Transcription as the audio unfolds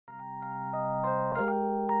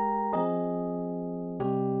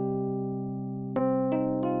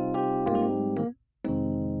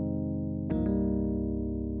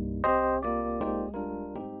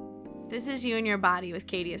This is You and Your Body with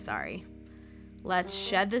Katie Asari. Let's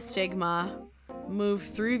shed the stigma, move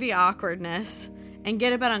through the awkwardness, and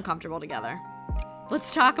get a bit uncomfortable together.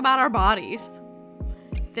 Let's talk about our bodies.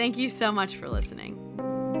 Thank you so much for listening.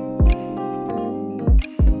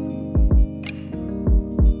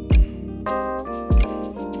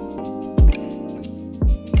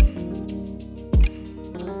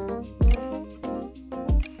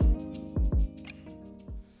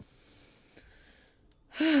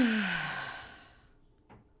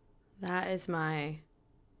 That is my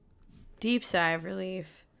deep sigh of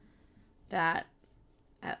relief that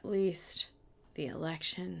at least the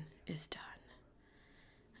election is done.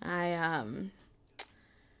 I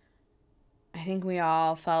think we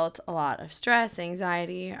all felt a lot of stress,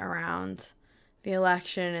 anxiety around the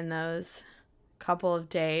election in those couple of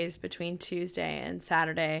days between Tuesday and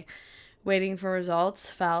Saturday. Waiting for results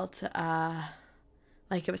felt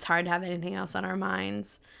like it was hard to have anything else on our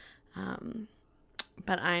minds.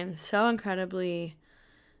 But I am so incredibly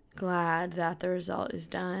glad that the result is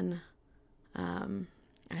done. I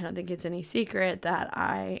don't think it's any secret that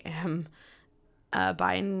I am a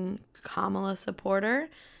Biden-Kamala supporter,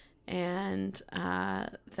 and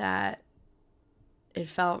that it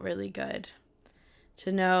felt really good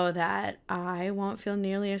to know that I won't feel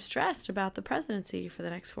nearly as stressed about the presidency for the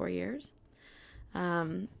next 4 years.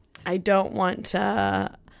 I don't want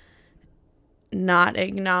to not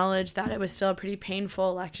acknowledge that it was still a pretty painful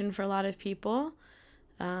election for a lot of people.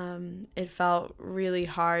 It felt really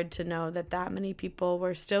hard to know that many people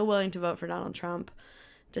were still willing to vote for Donald Trump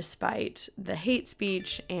despite the hate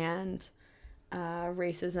speech and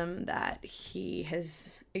racism that he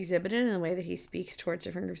has exhibited in the way that he speaks towards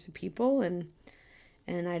different groups of people. And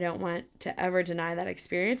I don't want to ever deny that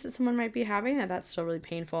experience that someone might be having, that's still really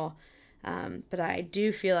painful. But I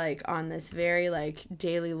do feel like on this very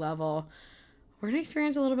daily level, we're going to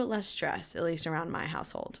experience a little bit less stress, at least around my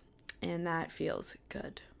household. And that feels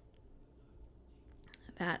good.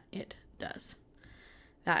 That it does.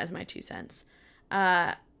 That is my 2 cents.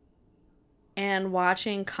 And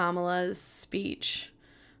watching Kamala's speech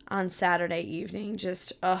on Saturday evening,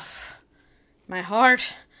 just, my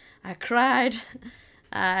heart, I cried.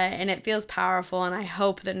 And it feels powerful. And I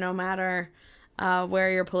hope that no matter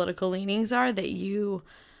where your political leanings are, that you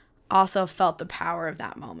also felt the power of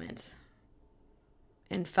that moment.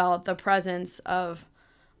 And felt the presence of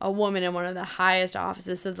a woman in one of the highest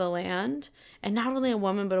offices of the land. And not only a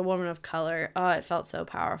woman, but a woman of color. Oh, it felt so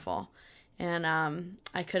powerful. And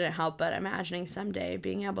I couldn't help but imagining someday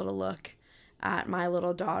being able to look at my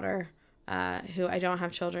little daughter, who I don't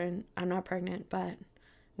have children. I'm not pregnant, but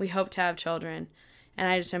we hope to have children. And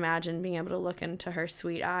I just imagine being able to look into her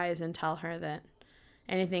sweet eyes and tell her that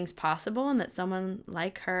anything's possible and that someone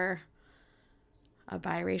like her, a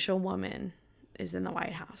biracial woman, is in the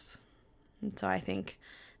White House. And so I think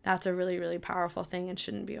that's a really, really powerful thing and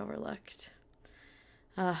shouldn't be overlooked.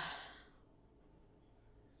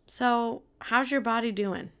 So how's your body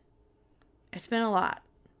doing? It's been a lot.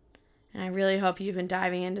 And I really hope you've been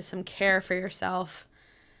diving into some care for yourself.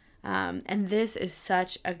 And this is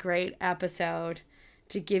such a great episode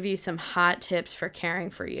to give you some hot tips for caring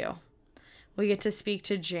for you. We get to speak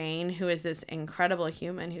to Jane, who is this incredible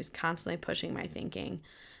human who's constantly pushing my thinking.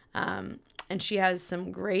 And she has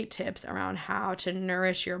some great tips around how to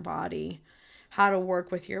nourish your body, how to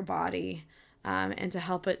work with your body, and to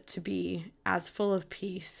help it to be as full of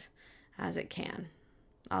peace as it can.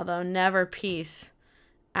 Although never peace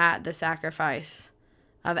at the sacrifice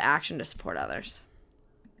of action to support others.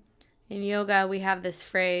 In yoga, we have this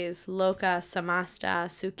phrase, Loka Samasta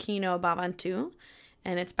Sukhino Bhavantu,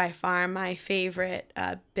 and it's by far my favorite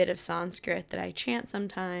bit of Sanskrit that I chant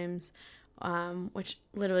sometimes, which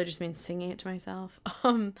literally just means singing it to myself. I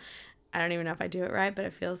don't even know if I do it right, but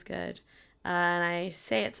it feels good. And I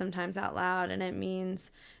say it sometimes out loud, and it means,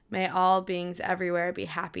 may all beings everywhere be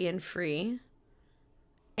happy and free,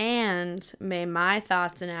 and may my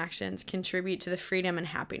thoughts and actions contribute to the freedom and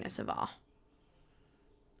happiness of all.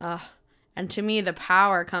 And to me, the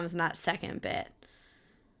power comes in that second bit.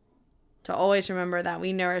 To always remember that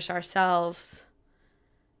we nourish ourselves,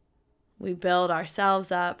 we build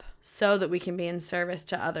ourselves up so that we can be in service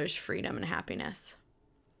to others' freedom and happiness.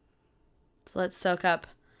 So let's soak up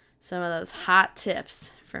some of those hot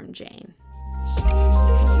tips from Jane.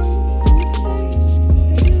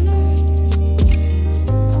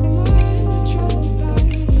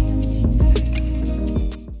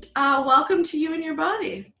 Welcome to You and Your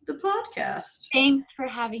Body, the podcast. Thanks for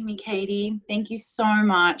having me, Katie. Thank you so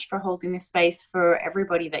much for holding this space for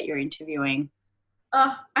everybody that you're interviewing.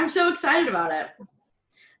 I'm so excited about it.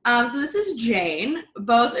 So this is Jane,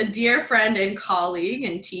 both a dear friend and colleague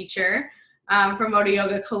and teacher from Moda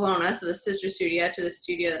Yoga Kelowna, so the sister studio to the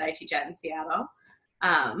studio that I teach at in Seattle.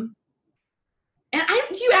 Um,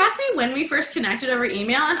 you asked me when we first connected over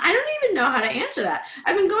email, and I don't even know how to answer that.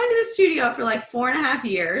 I've been going to the studio for like 4.5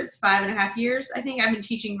 years, 5.5 years. I think I've been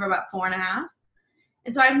teaching for about 4.5.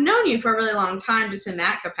 And so I've known you for a really long time just in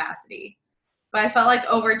that capacity. But I felt like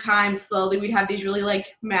over time, slowly, we'd have these really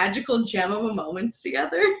like magical gem of a moments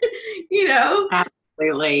together, you know?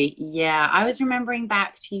 Absolutely. Yeah. I was remembering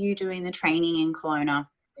back to you doing the training in Kelowna.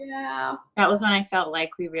 Yeah. That was when I felt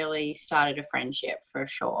like we really started a friendship for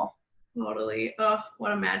sure. Totally. Oh,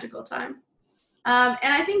 what a magical time. And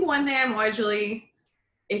I think one thing I'm always really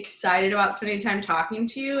excited about spending time talking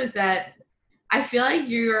to you is that I feel like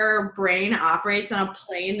your brain operates on a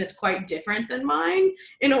plane that's quite different than mine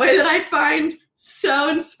in a way that I find so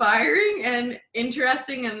inspiring and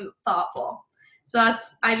interesting and thoughtful. So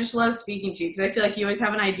I just love speaking to you because I feel like you always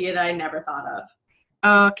have an idea that I never thought of.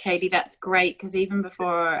 Oh, Katie, that's great. Because even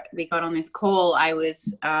before we got on this call, I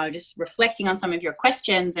was just reflecting on some of your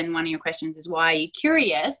questions. And one of your questions is, why are you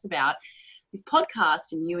curious about this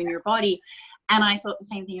podcast and you and your body? And I thought the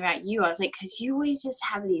same thing about you. I was like, because you always just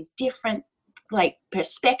have these different like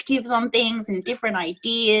perspectives on things and different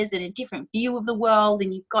ideas and a different view of the world.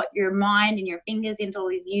 And you've got your mind and your fingers into all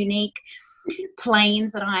these unique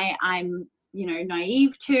planes that I'm,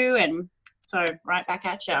 naive to. And so right back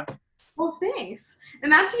at you. Well, thanks.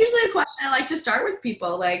 And that's usually a question I like to start with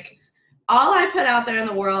people. Like, all I put out there in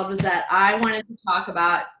the world was that I wanted to talk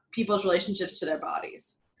about people's relationships to their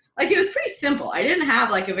bodies. Like, it was pretty simple. I didn't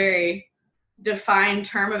have like a very defined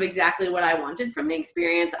term of exactly what I wanted from the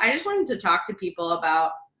experience. I just wanted to talk to people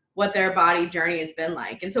about what their body journey has been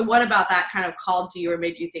like. And so what about that kind of called to you or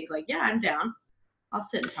made you think like, yeah, I'm down. I'll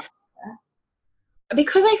sit and talk about that.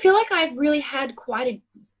 Because I feel like I've really had quite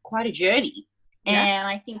a journey. Yeah. And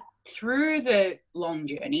I think through the long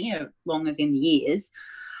journey, long as in years,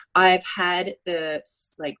 I've had the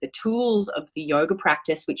tools of the yoga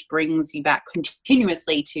practice, which brings you back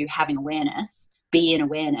continuously to having awareness, be in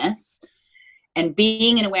awareness. And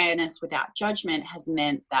being in awareness without judgment has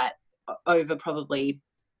meant that over probably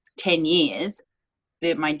 10 years,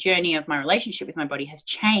 my journey of my relationship with my body has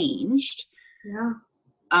changed. Yeah.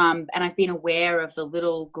 And I've been aware of the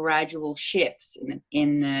little gradual shifts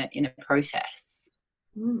in the process.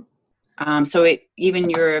 Mm. So even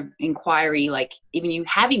your inquiry, like even you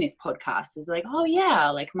having this podcast is like, oh yeah,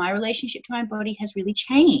 like my relationship to my body has really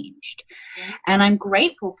changed. Yeah. And I'm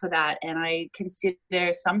grateful for that. And I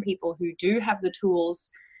consider some people who do have the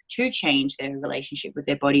tools to change their relationship with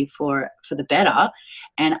their body for the better.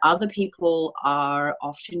 And other people are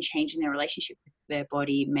often changing their relationship with their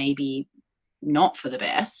body, maybe not for the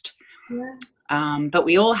best. Yeah. But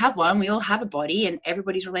we all have one, we all have a body, and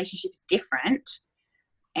everybody's relationship is different.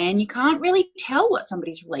 And you can't really tell what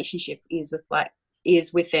somebody's relationship is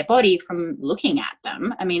with their body from looking at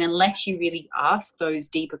them. I mean, unless you really ask those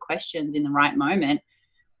deeper questions in the right moment,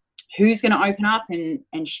 who's going to open up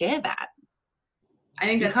and share that? I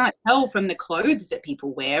think you can't tell from the clothes that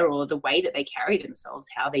people wear or the way that they carry themselves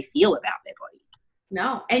how they feel about their body.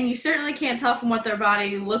 No, and you certainly can't tell from what their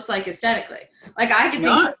body looks like aesthetically. Like I could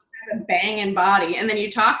think of a banging body, and then you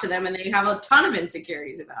talk to them and they have a ton of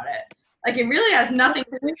insecurities about it. Like, it really has nothing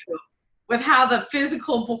to do with how the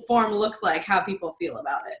physical form looks like, how people feel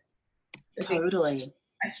about it. Totally.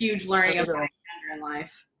 A huge learning of in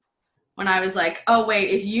life. When I was like, oh,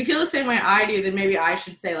 wait, if you feel the same way I do, then maybe I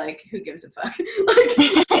should say, like, who gives a fuck? Like,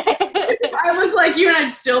 if I look like you and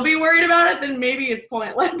I'd still be worried about it, then maybe it's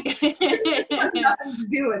pointless. It has nothing to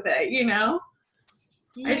do with it, you know?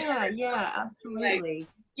 Yeah, absolutely. Like,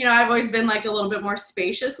 you know, I've always been like a little bit more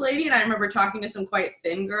spacious lady, and I remember talking to some quite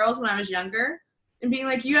thin girls when I was younger and being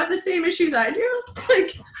like, you have the same issues I do?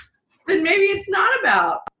 Like, then maybe it's not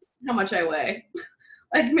about how much I weigh.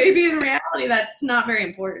 Like, maybe in reality that's not very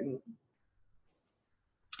important.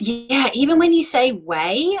 Yeah, even when you say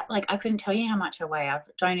weigh, like I couldn't tell you how much I weigh. I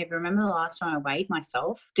don't even remember the last time I weighed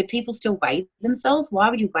myself. Do people still weigh themselves? Why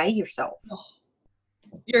would you weigh yourself?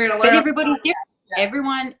 You're gonna learn. But everybody's different. Yes.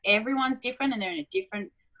 Everyone's different, and they're in a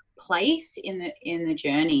different place in the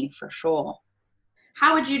journey for sure.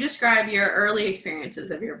 How would you describe your early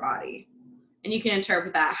experiences of your body? And you can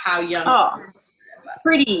interpret that how young. Oh,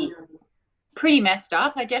 pretty messed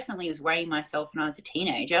up. I definitely was weighing myself when I was a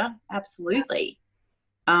teenager. Absolutely.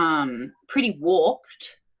 Pretty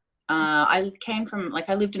warped. I came from,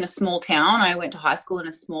 I lived in a small town. I went to high school in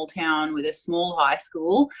a small town with a small high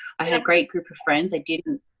school. I had a great group of friends.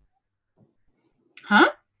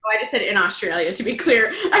 I just said in Australia, to be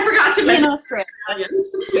clear. I forgot to mention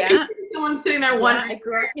Australians. Yeah. Someone's sitting there wondering.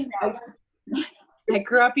 I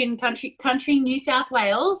grew up in country New South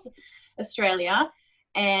Wales, Australia.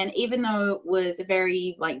 And even though it was a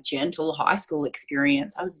very like gentle high school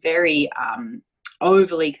experience, I was very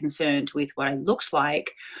overly concerned with what I looked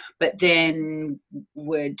like, but then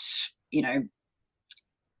would, you know,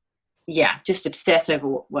 just obsess over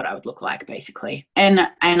what I would look like, basically. And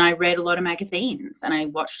I read a lot of magazines, and I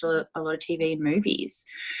watched a lot of TV and movies,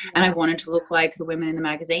 and I wanted to look like the women in the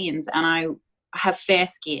magazines. And I have fair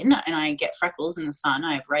skin, and I get freckles in the sun.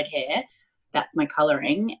 I have red hair. That's my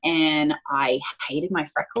coloring. And I hated my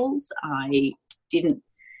freckles. I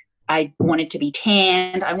wanted to be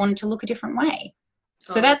tanned. I wanted to look a different way.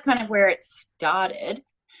 So that's kind of where it started.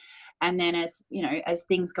 And then as, you know, as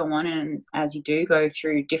things go on, and as you do go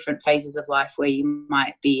through different phases of life where you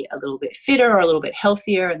might be a little bit fitter or a little bit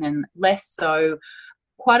healthier, and then less so,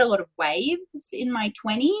 quite a lot of waves in my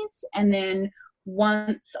 20s. And then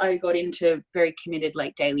once I got into very committed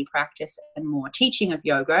like daily practice and more teaching of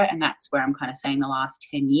yoga, and that's where I'm kind of saying the last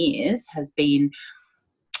 10 years has been,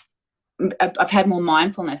 I've had more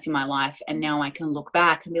mindfulness in my life, and now I can look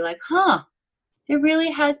back and be like, there really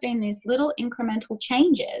has been these little incremental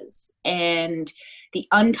changes, and the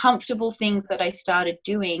uncomfortable things that I started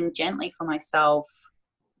doing gently for myself,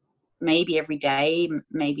 maybe every day,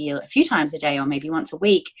 maybe a few times a day, or maybe once a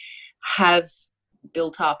week, have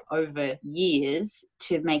built up over years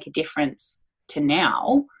to make a difference to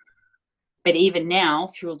now. But even now,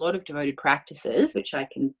 through a lot of devoted practices, which I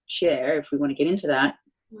can share if we want to get into that,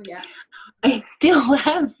 I still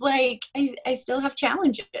have I still have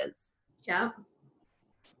challenges. Yeah.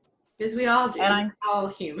 Because we all do. And we're all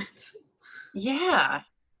humans. Yeah.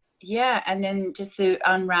 Yeah. And then just the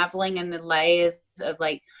unraveling and the layers of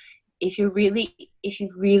like, if you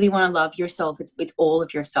really want to love yourself, it's all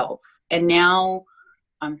of yourself. And now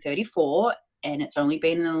I'm 34, and it's only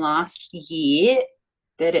been in the last year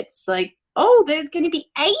that it's like, oh, there's going to be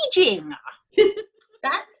aging.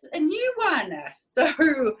 That's a new one. So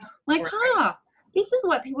like, this is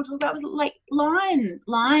what people talk about with like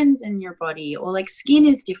lines in your body, or like skin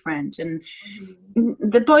is different, and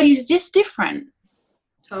the body's just different.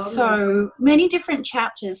 Totally. So many different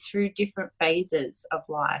chapters through different phases of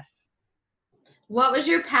life. What was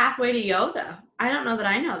your pathway to yoga? I don't know that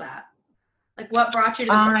I know that. Like, what brought you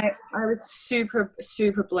to the I was super,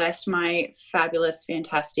 super blessed. My fabulous,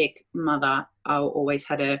 fantastic mother always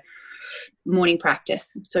had a morning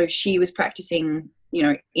practice. So she was practicing, you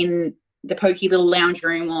know, in the pokey little lounge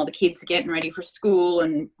room while the kids are getting ready for school,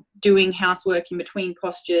 and doing housework in between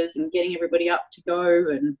postures, and getting everybody up to go,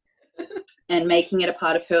 and making it a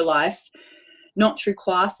part of her life, not through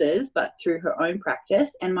classes, but through her own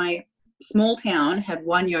practice. And my small town had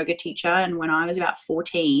one yoga teacher. And when I was about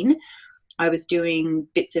 14, I was doing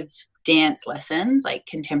bits of dance lessons, like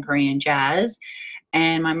contemporary and jazz.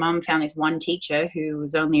 And my mum found this one teacher who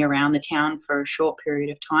was only around the town for a short period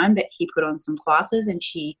of time, but he put on some classes, and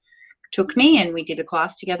she took me, and we did a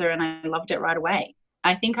class together, and I loved it right away.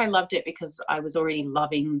 I think I loved it because I was already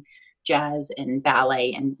loving jazz and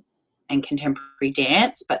ballet and contemporary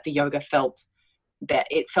dance, but the yoga felt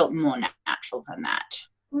more natural than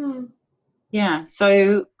that. Yeah,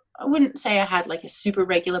 so I wouldn't say I had like a super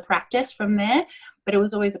regular practice from there, but it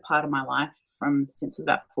was always a part of my life since I was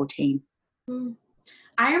about 14.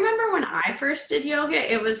 I remember when I first did yoga,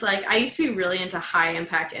 it was like I used to be really into high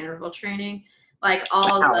impact interval training. Like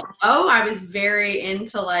I was very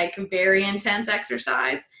into like very intense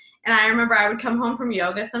exercise. And I remember I would come home from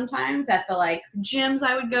yoga sometimes at the like gyms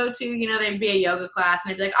I would go to, you know, there'd be a yoga class,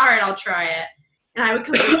 and I'd be like, all right, I'll try it. And I would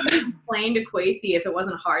complain to Kwesi if it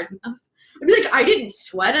wasn't hard enough. I'd be like, I didn't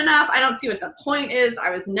sweat enough. I don't see what the point is.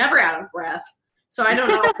 I was never out of breath. So I don't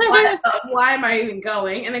know why am I even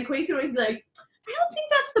going? And then Kwesi would always be like, I don't think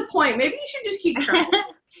that's the point. Maybe you should just keep trying.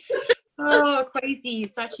 Oh,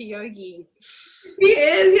 Kwesi, such a yogi. He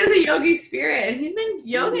is. He has a yogi spirit, and he's been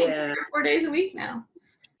yoga 3 or 4 days a week now.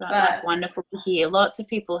 That's wonderful to hear. Lots of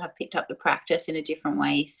people have picked up the practice in a different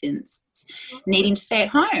way since needing to stay at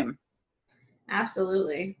home.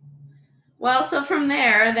 Absolutely. Well, so from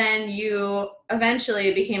there, then you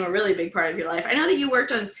eventually became a really big part of your life. I know that you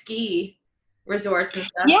worked on ski resorts and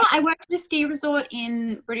stuff. Yeah, I worked at a ski resort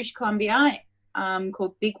in British Columbia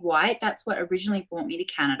called Big White. That's what originally brought me to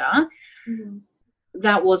Canada.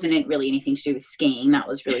 That wasn't really anything to do with skiing. That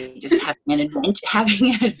was really just having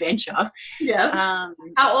an adventure. Yeah.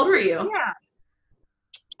 How old were you? Yeah.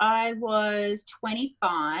 I was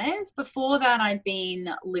 25. Before that, I'd been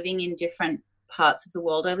living in different parts of the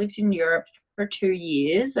world. I lived in Europe for 2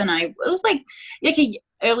 years, and I was like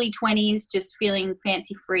early 20s, just feeling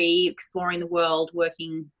fancy free, exploring the world,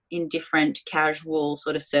 working in different casual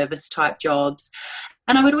sort of service type jobs.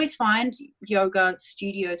 And I would always find yoga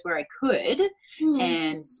studios where I could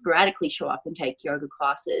and sporadically show up and take yoga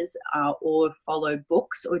classes or follow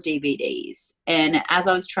books or DVDs. And as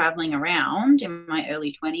I was traveling around in my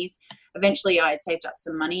early 20s, eventually I had saved up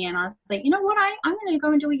some money and I was like, you know what, I'm going to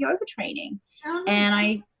go and do a yoga training. And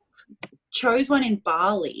I chose one in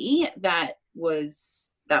Bali that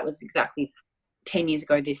was exactly 10 years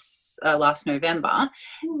ago this last November,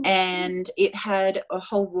 and it had a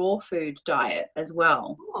whole raw food diet as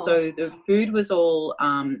well. So the food was all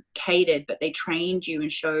catered, but they trained you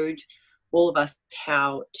and showed all of us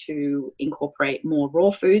how to incorporate more raw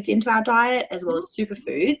foods into our diet as well as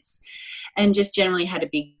superfoods, and just generally had a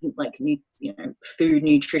big food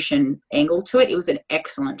nutrition angle to it. It was an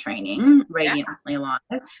excellent training, Radiantly Alive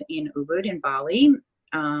in Ubud in Bali.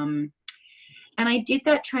 And I did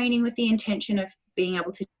that training with the intention of being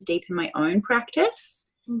able to deepen my own practice.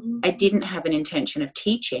 I didn't have an intention of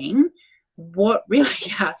teaching. What really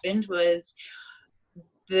happened was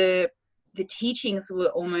the teachings were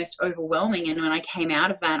almost overwhelming. And when I came out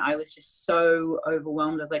of that, I was just so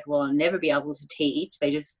overwhelmed. I was like, well, I'll never be able to teach.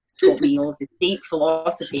 They just taught me all of this deep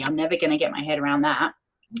philosophy. I'm never going to get my head around that.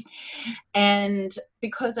 And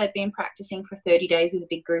because I'd been practicing for 30 days with a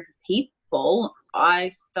big group of people,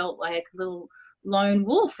 I felt like a little lone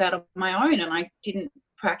wolf out of my own, and I didn't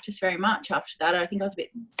practice very much after that. I think I was a bit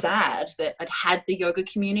sad that I'd had the yoga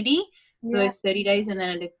community for those 30 days, and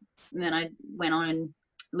then I went on and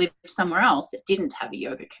lived somewhere else that didn't have a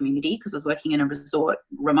yoga community because I was working in a resort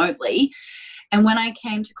remotely. And when I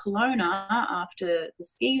came to Kelowna after the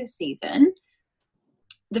ski season,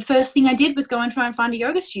 the first thing I did was go and try and find a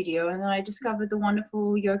yoga studio, and then I discovered the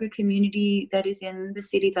wonderful yoga community that is in the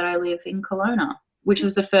city that I live in, Kelowna, which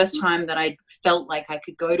was the first time that I felt like I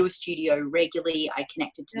could go to a studio regularly. I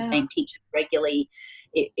connected to the same teachers regularly.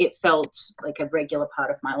 It felt like a regular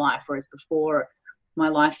part of my life, whereas before my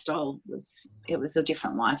lifestyle was a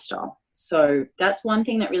different lifestyle. So that's one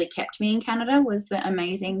thing that really kept me in Canada, was the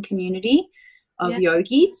amazing community of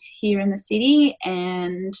yogis here in the city.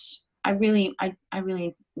 And I really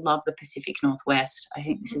love the Pacific Northwest. I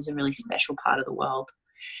think this is a really special part of the world.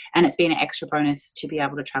 And it's been an extra bonus to be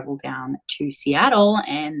able to travel down to Seattle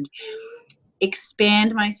and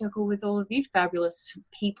expand my circle with all of you fabulous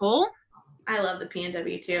people. I love the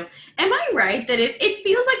PNW too. Am I right that it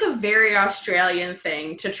feels like a very Australian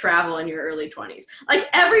thing to travel in your early 20s? Like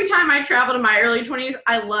every time I traveled in my early 20s,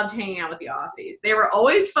 I loved hanging out with the Aussies. They were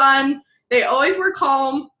always fun. They always were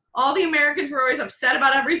calm. All the Americans were always upset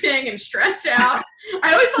about everything and stressed out.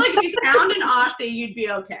 I always felt like if you found an Aussie, you'd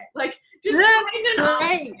be okay. Like, just find an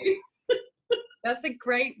Aussie. That's a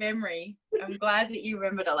great memory. I'm glad that you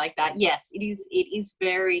remembered it like that. Yes, it is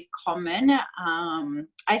very common.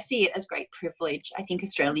 I see it as great privilege. I think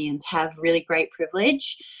Australians have really great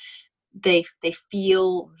privilege. They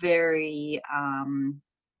feel very,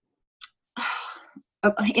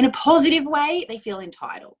 in a positive way, they feel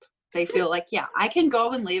entitled. They feel like, yeah, I can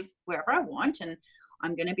go and live wherever I want, and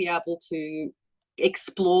I'm going to be able to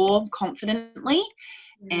explore confidently.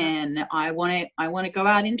 And I want to go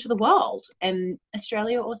out into the world. And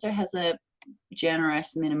Australia also has a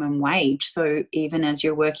generous minimum wage. So even as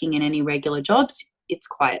you're working in any regular jobs, it's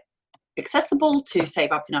quite accessible to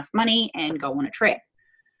save up enough money and go on a trip.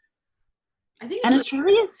 And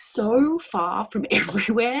Australia is so far from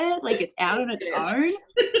everywhere, like it's out on its own.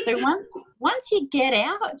 So once you get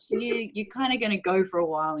out, you're kind of going to go for a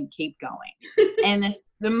while and keep going. And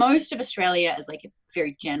the most of Australia is like a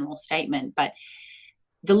very general statement, but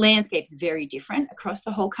the landscape's very different across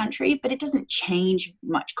the whole country, but it doesn't change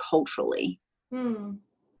much culturally.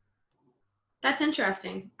 That's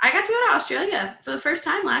interesting. I got to go to Australia for the first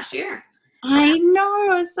time last year. I know.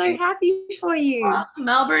 I was so happy for you.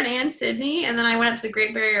 Melbourne and Sydney, and then I went up to the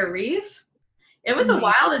Great Barrier Reef. It was a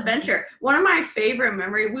wild adventure. One of my favorite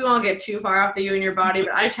memories, we won't get too far off the you and your body,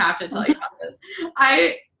 but I just have to tell you about this.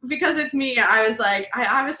 Because it's me, I was like, I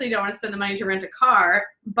obviously don't want to spend the money to rent a car,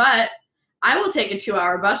 but I will take a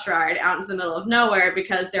 2-hour bus ride out into the middle of nowhere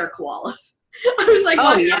because they're koalas. I was like,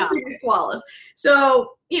 these koalas.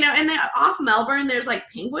 So, and then off Melbourne, there's like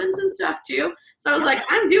penguins and stuff too. So I was like,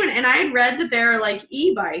 I'm doing it. And I had read that there are like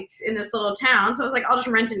e-bikes in this little town. So I was like, I'll just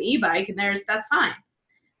rent an e-bike and that's fine.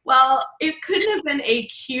 Well, it couldn't have been a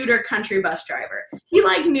cuter country bus driver. He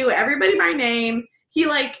like knew everybody by name. He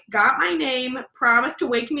like got my name, promised to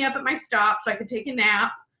wake me up at my stop so I could take a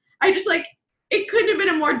nap. It couldn't have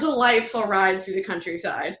been a more delightful ride through the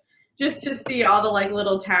countryside just to see all the like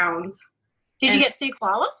little towns. Did you get to see a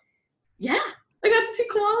koala? Yeah, I got to see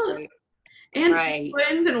koalas. And right.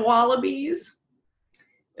 penguins and wallabies.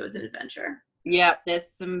 It was an adventure. Yeah,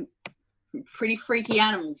 there's some pretty freaky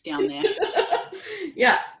animals down there.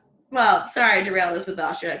 Yeah. Well, sorry I derailed us with the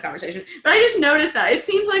Australia conversation, but I just noticed that it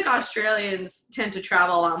seems like Australians tend to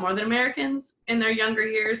travel a lot more than Americans in their younger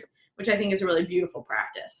years, which I think is a really beautiful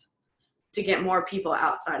practice to get more people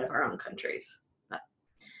outside of our own countries. But,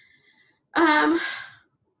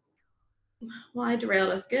 well, I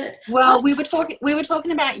derailed us good. Well, we were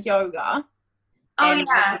talking about yoga. Oh, and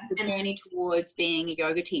yeah. the journey towards being a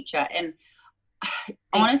yoga teacher. And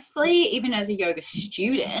honestly, even as a yoga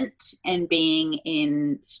student and being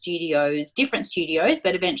in studios, different studios,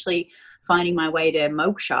 but eventually finding my way to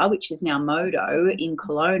Moksha, which is now Modo in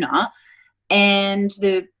Kelowna, and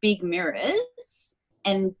the big mirrors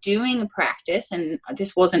and doing a practice, and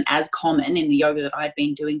this wasn't as common in the yoga that I'd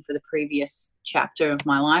been doing for the previous chapter of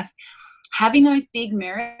my life, having those big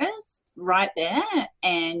mirrors right there,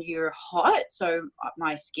 and you're hot, so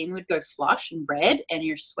my skin would go flush and red, and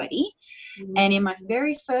you're sweaty. Mm-hmm. And in my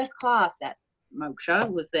very first class at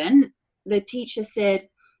Moksha was then, the teacher said,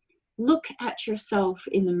 look at yourself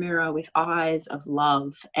in the mirror with eyes of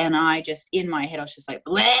love. And I just, in my head, I was just like,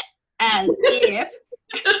 bleh, as if.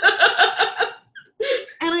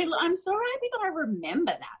 And I'm so happy that I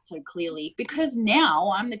remember that so clearly, because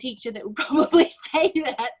now I'm the teacher that would probably say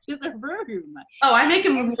that to the room. Oh, I make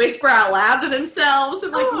them whisper out loud to themselves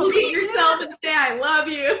and like, look at yourself and say, I love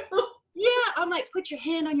you. Yeah, I'm like, put your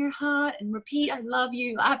hand on your heart and repeat, I love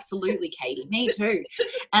you. Absolutely, Katie, me too.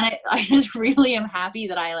 And I just really am happy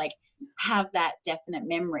that I like have that definite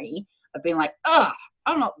memory of being like, oh,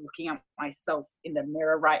 I'm not looking at myself in the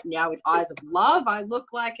mirror right now with eyes of love. I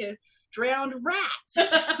look like a drowned rat.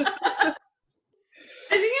 I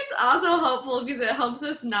think it's also helpful because it helps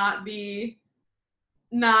us not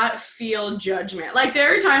feel judgment. Like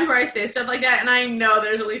there are times where I say stuff like that and I know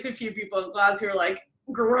there's at least a few people in class who are like,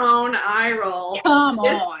 grown eye roll. Come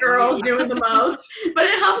this on. Girl's doing the most. But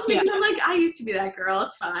it helps me because I'm like, I used to be that girl.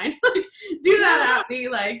 It's fine. Like, do that at me.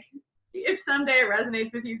 Like, if someday it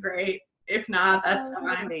resonates with you, great. If not, that's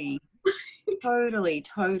fine.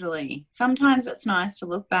 Totally. Sometimes it's nice to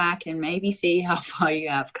look back and maybe see how far you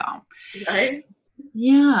have come. Right?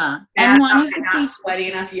 Yeah. And not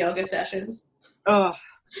sweaty enough yoga sessions. Oh,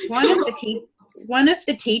 one of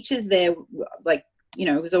the teachers there, like, you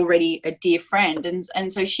know, was already a dear friend,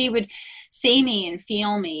 and so she would see me and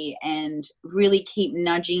feel me and really keep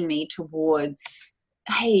nudging me towards,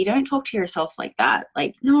 hey, don't talk to yourself like that.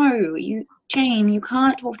 Like, no, Jane, you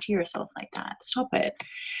can't talk to yourself like that. Stop it.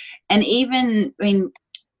 And even, I mean,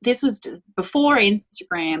 this was before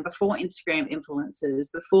Instagram influencers,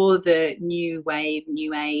 before the new wave,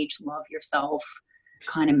 new age, love yourself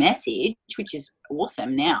kind of message, which is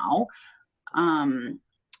awesome now.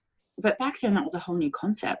 But back then that was a whole new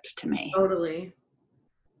concept to me. Totally.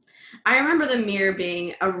 I remember the mirror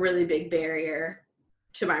being a really big barrier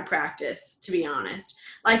to my practice, to be honest.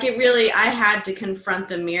 Like I had to confront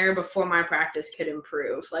the mirror before my practice could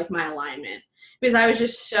improve, like my alignment. Because I was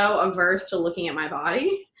just so averse to looking at my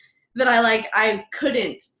body that I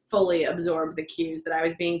couldn't fully absorb the cues that I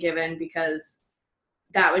was being given because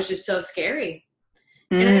that was just so scary.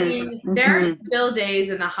 And I mean, there are still days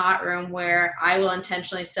in the hot room where I will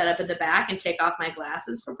intentionally set up at the back and take off my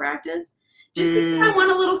glasses for practice just because I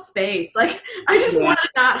want a little space. Like, I just want to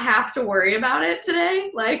not have to worry about it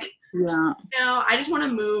today. Like, you know, I just want to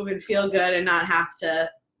move and feel good and not have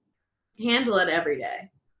to handle it every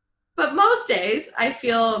day. But most days I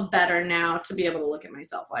feel better now to be able to look at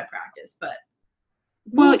myself while I practice. But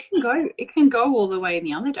well, it can go all the way in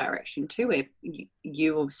the other direction too, where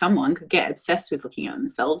you or someone could get obsessed with looking at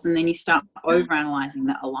themselves, and then you start overanalyzing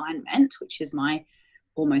that alignment, which is my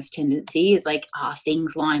almost tendency, is like,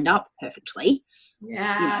 things lined up perfectly.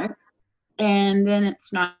 Yeah. You know? And then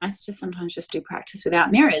it's nice to sometimes just do practice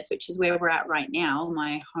without mirrors, which is where we're at right now.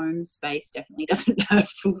 My home space definitely doesn't have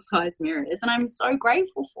full-size mirrors, and I'm so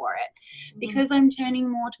grateful for it because I'm turning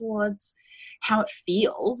more towards how it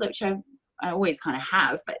feels, which I always kind of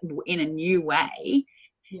have, but in a new way.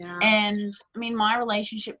 Yeah. And I mean, my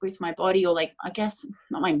relationship with my body, or like, I guess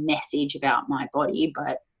not my message about my body,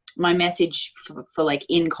 but my message for like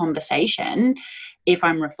in conversation, if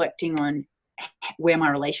I'm reflecting on where my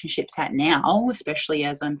relationship's at now, especially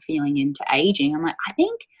as I'm feeling into aging, I'm like, I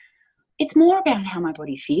think it's more about how my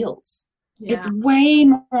body feels. Yeah. It's way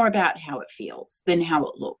more about how it feels than how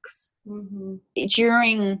it looks.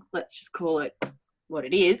 During, let's just call it what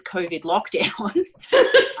it is, COVID lockdown.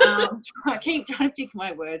 I keep trying to pick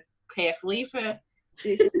my words carefully for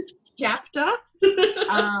this chapter.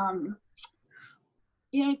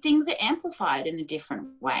 things are amplified in a different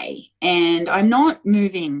way, and I'm not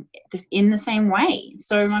moving in the same way.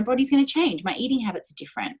 So my body's going to change. My eating habits are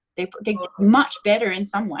different. They're much better in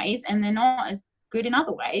some ways, and they're not as good in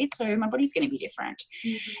other ways. So my body's going to be different.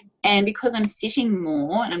 Mm-hmm. And because I'm sitting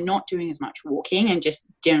more and I'm not doing as much walking and just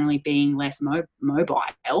generally being less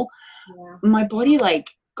mobile, my body like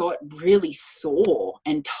got really sore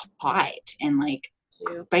and tight and like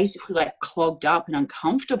basically like clogged up and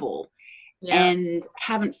uncomfortable. Yeah. And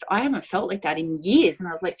I haven't felt like that in years. And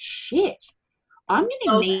I was like, shit, I'm going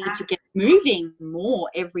to need to get moving more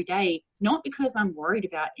every day. Not because I'm worried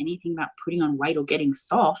about anything about putting on weight or getting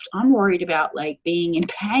soft. I'm worried about like being in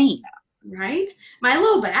pain. Right? My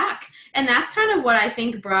low back. And that's kind of what I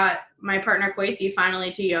think brought my partner Kwesi finally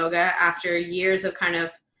to yoga after years of kind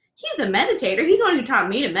of, he's the meditator. He's the one who taught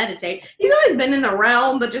me to meditate. He's always been in the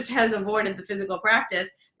realm, but just has avoided the physical practice.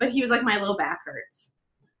 But he was like, my low back hurts.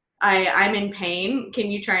 I'm in pain.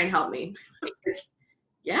 Can you try and help me?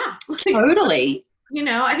 Yeah. Totally. You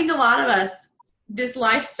know, I think a lot of us, this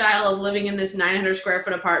lifestyle of living in this 900 square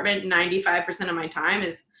foot apartment, 95% of my time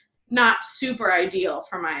is not super ideal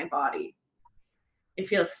for my body. It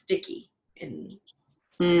feels sticky and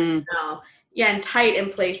and tight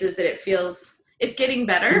in places that it feels it's getting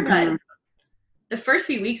better, but the first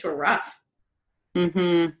few weeks were rough.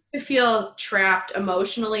 Mm-hmm. To feel trapped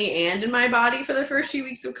emotionally and in my body for the first few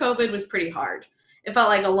weeks of COVID was pretty hard. It felt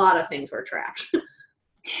like a lot of things were trapped.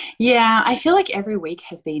 Yeah, I feel like every week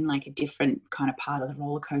has been like a different kind of part of the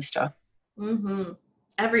roller coaster. Mm-hmm.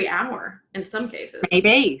 Every hour in some cases.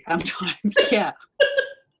 Maybe sometimes, yeah.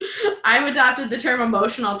 I've adopted the term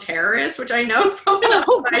emotional terrorist, which I know is probably not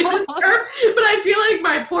the nicest term, but I feel like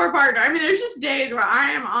my poor partner. I mean, there's just days where I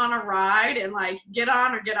am on a ride and like get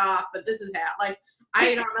on or get off, but this is like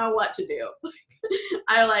I don't know what to do.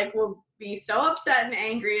 I like will be so upset and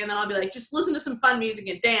angry, and then I'll be like, just listen to some fun music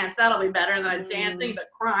and dance. That'll be better. And then I'm dancing but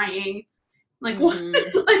crying. Like what?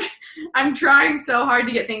 Like I'm trying so hard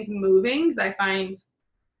to get things moving because I've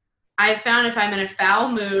found if I'm in a foul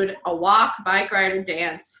mood, a walk, bike ride, or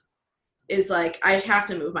dance is like I just have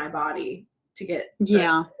to move my body to get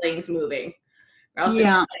things moving, or else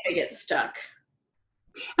I get stuck.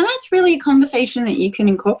 And that's really a conversation that you can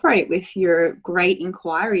incorporate with your great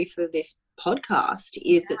inquiry for this podcast.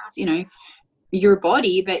 It's your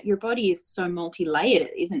body, but your body is so multi-layered.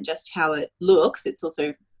 It isn't just how it looks. It's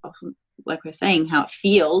also often, like we're saying, how it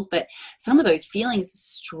feels. But some of those feelings are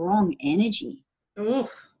strong energy.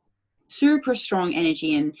 Oof. Super strong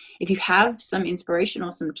energy. And if you have some inspiration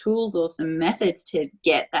or some tools or some methods to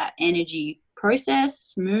get that energy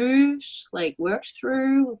processed, moved, like worked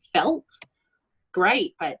through, felt,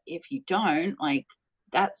 great. But if you don't, like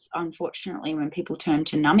that's unfortunately when people turn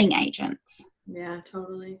to numbing agents. Yeah,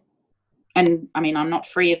 totally. And I mean, I'm not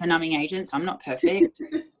free of the numbing agents. I'm not perfect.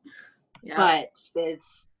 But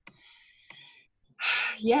there's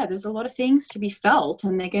a lot of things to be felt,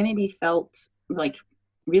 and they're going to be felt like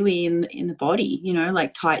really in the body,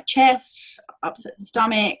 like tight chest, upset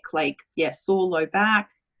stomach, like sore low back,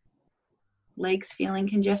 legs feeling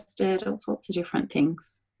congested, all sorts of different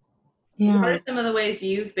things. What are some of the ways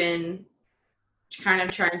you've been kind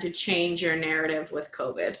of trying to change your narrative with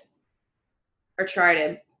COVID, or try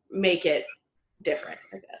to make it different,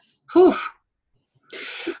 I guess?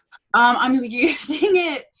 I'm using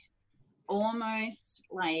it almost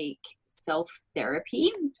like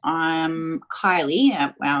self-therapy.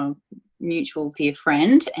 Kylie, our mutual dear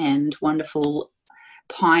friend and wonderful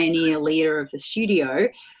pioneer leader of the studio,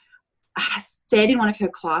 said in one of her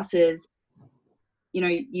classes, you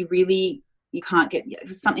can't get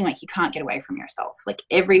something like you can't get away from yourself. Like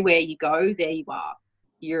everywhere you go, there you are.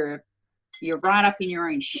 You're right up in your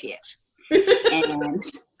own shit. And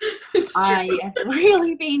I have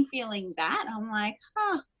really been feeling that. I'm like,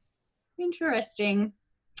 interesting.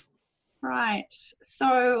 Right.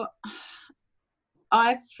 So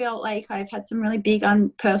I've felt like I've had some really big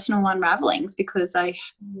personal unravelings because I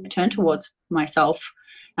turn towards myself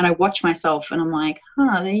and I watch myself and I'm like,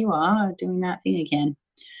 there you are doing that thing again.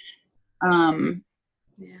 I'm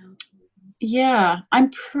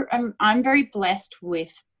very blessed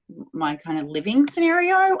with my kind of living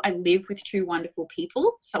scenario. I live with two wonderful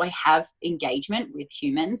people, so I have engagement with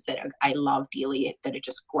humans that I love dearly, that are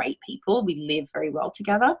just great people. We live very well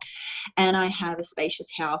together, and I have a spacious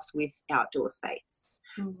house with outdoor space.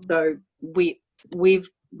 So we've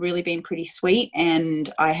really been pretty sweet,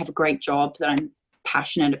 and I have a great job that I'm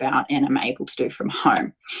passionate about and I'm able to do from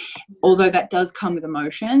home, although that does come with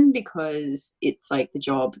emotion because it's like the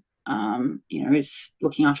job is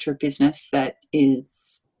looking after a business that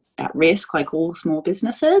is at risk, like all small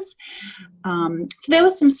businesses. So there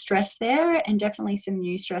was some stress there, and definitely some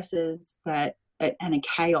new stresses and a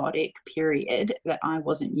chaotic period that I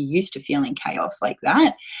wasn't used to feeling chaos like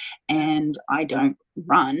that. And I don't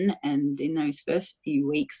run. And in those first few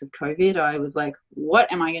weeks of COVID, I was like,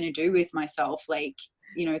 what am I going to do with myself? Like,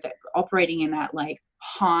 that operating in that like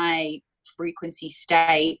high frequency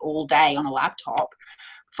state all day on a laptop,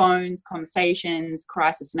 phones, conversations,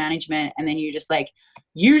 crisis management. And then you just like,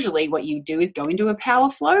 usually what you do is go into a power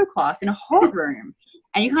flow class in a hot room,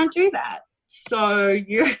 and you can't do that. So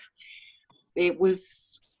it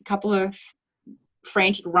was a couple of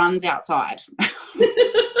frantic runs outside.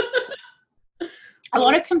 A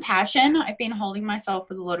lot of compassion. I've been holding myself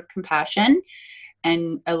with a lot of compassion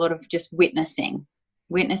and a lot of just witnessing,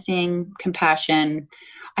 compassion.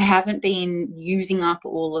 I haven't been using up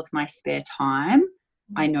all of my spare time.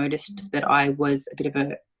 I noticed that I was a bit of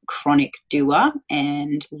a chronic doer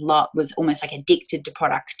and was almost like addicted to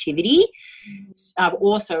productivity. I've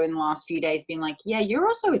also in the last few days been like, yeah, you're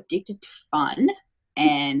also addicted to fun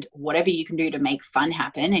and whatever you can do to make fun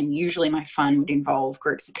happen. And usually my fun would involve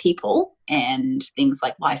groups of people and things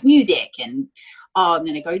like live music and, oh, I'm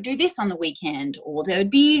going to go do this on the weekend, or there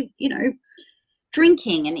would be,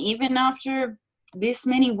 drinking. And even after this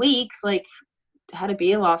many weeks, like had a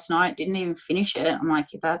beer last night, didn't even finish it. I'm like,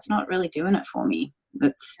 that's not really doing it for me.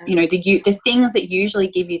 That's, the things that usually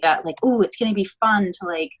give you that like, oh, it's going to be fun to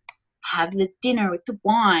like have the dinner with the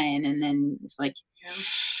wine. And then it's like,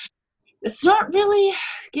 it's not really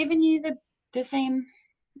giving you the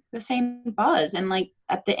same buzz. And like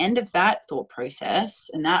at the end of that thought process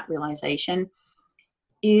and that realization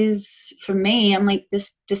is for me, I'm like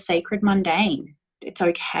the sacred mundane. It's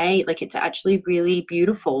okay. Like it's actually really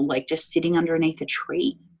beautiful. Like just sitting underneath a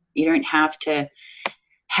tree. You don't have to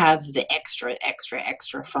have the extra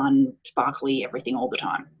fun, sparkly everything all the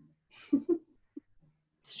time.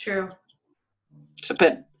 It's true. So,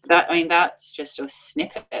 but that's just a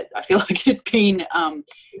snippet. I feel like it's been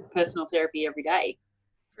personal therapy every day.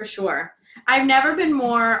 For sure. I've never been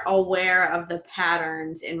more aware of the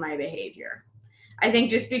patterns in my behavior. I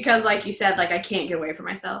think just because, like you said, like I can't get away from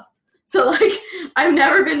myself. So like I've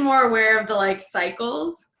never been more aware of the like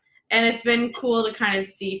cycles, and it's been cool to kind of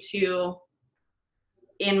see too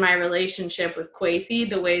in my relationship with Kwesi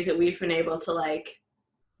the ways that we've been able to like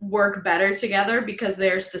work better together, because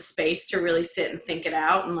there's the space to really sit and think it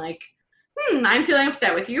out and like, I'm feeling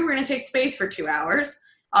upset with you. We're going to take space for 2 hours.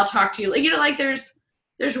 I'll talk to you. Like,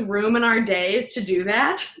 there's room in our days to do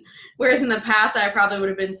that. Whereas in the past, I probably would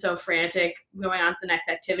have been so frantic going on to the next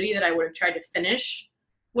activity that I would have tried to finish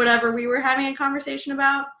whatever we were having a conversation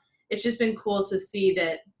about. It's just been cool to see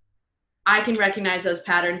that I can recognize those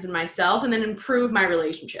patterns in myself and then improve my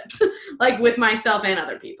relationships, like with myself and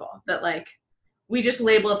other people. That like, we just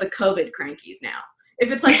label it the COVID crankies now.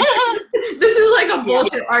 If it's like, this is like a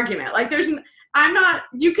bullshit argument. Like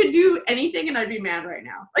you could do anything and I'd be mad right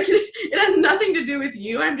now. Like it has nothing to do with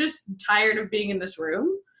you. I'm just tired of being in this room,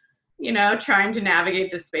 trying to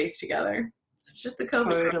navigate this space together. It's just the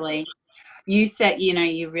COVID. Totally. You said,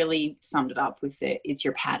 you really summed it up with it. It's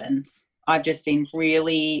your patterns. I've just been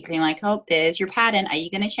really being like, oh, there's your pattern. Are you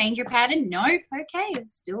going to change your pattern? No. Okay.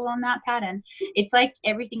 It's still on that pattern. It's like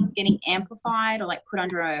everything's getting amplified or like put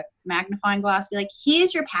under a magnifying glass. Be like,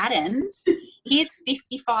 here's your patterns. Here's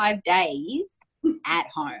 55 days at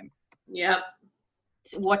home. Yep.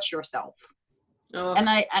 Watch yourself. Oh. And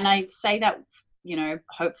I say that,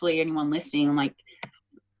 hopefully anyone listening, like,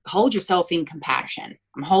 hold yourself in compassion.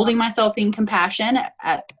 I'm holding myself in compassion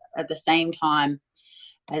at the same time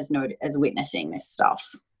as witnessing this stuff.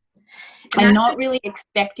 I'm not really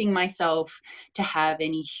expecting myself to have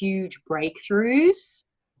any huge breakthroughs,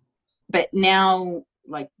 but now,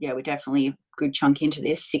 like, yeah, we're definitely a good chunk into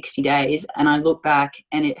this, 60 days, and I look back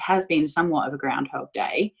and it has been somewhat of a Groundhog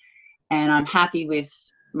Day, and I'm happy with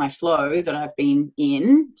my flow that I've been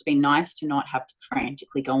in. It's been nice to not have to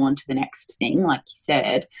frantically go on to the next thing, like you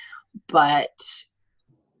said, but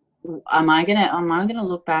am I gonna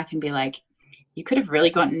look back and be like, you could have really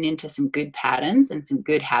gotten into some good patterns and some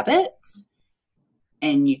good habits,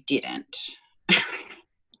 and you didn't.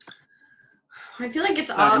 I feel like it's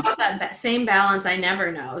all about that same balance. I never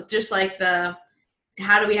know. Just like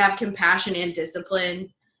how do we have compassion and discipline?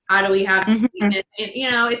 How do we have sweetness?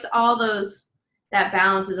 It's all those, that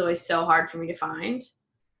balance is always so hard for me to find.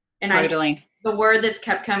 And totally. The word that's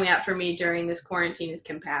kept coming up for me during this quarantine is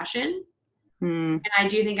compassion. And I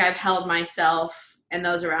do think I've held myself and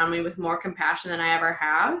those around me with more compassion than I ever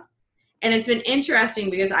have. And it's been interesting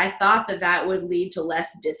because I thought that would lead to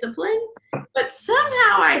less discipline, but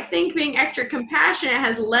somehow I think being extra compassionate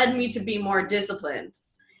has led me to be more disciplined.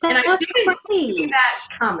 And I That's didn't see great. that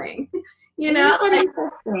coming. You Isn't know, that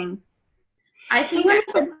interesting? I think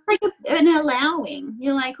it's like an allowing.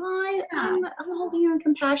 You're like, oh, I'm holding you in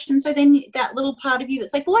compassion. So then that little part of you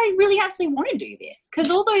that's like, well, I really actually want to do this. Because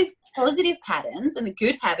all those positive patterns and the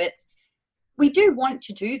good habits, we do want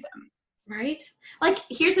to do them. Right? Like,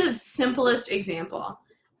 here's the simplest example.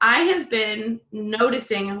 I have been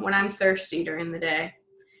noticing when I'm thirsty during the day,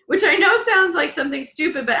 which I know sounds like something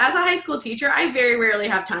stupid, but as a high school teacher, I very rarely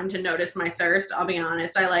have time to notice my thirst. I'll be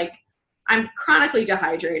honest. I'm chronically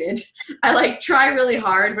dehydrated. I try really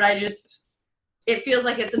hard, but it feels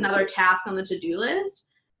like it's another task on the to-do list.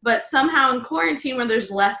 But somehow in quarantine where there's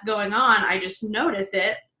less going on, I just notice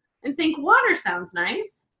it and think water sounds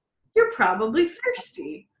nice. You're probably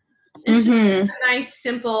thirsty. It's just a nice,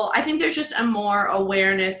 simple, I think there's just a more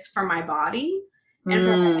awareness for my body and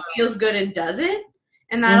for what feels good and doesn't.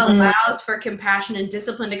 And that allows for compassion and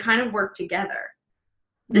discipline to kind of work together.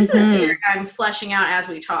 This is a theory I'm fleshing out as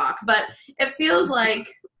we talk, but it feels like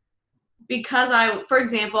because for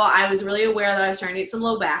example, I was really aware that I was starting to get some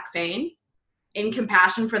low back pain. In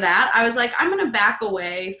compassion for that, I was like, I'm going to back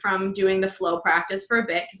away from doing the flow practice for a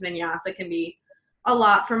bit because vinyasa can be a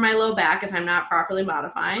lot for my low back if I'm not properly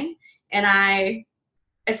modifying. And I,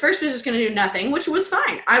 at first, was just going to do nothing, which was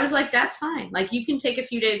fine. I was like, that's fine. Like, you can take a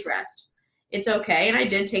few days rest. It's okay. And I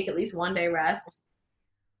did take at least one day rest.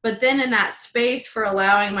 But then in that space for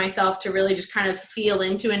allowing myself to really just kind of feel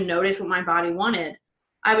into and notice what my body wanted,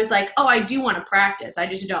 I was like, oh, I do want to practice. I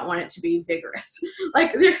just don't want it to be vigorous.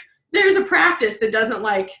 Like, there's a practice that doesn't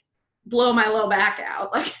blow my low back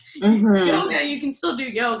out. Like yoga, you can still do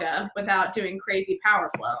yoga without doing crazy power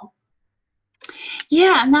flow.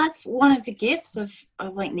 Yeah, and that's one of the gifts of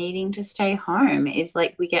needing to stay home is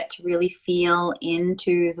we get to really feel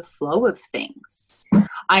into the flow of things.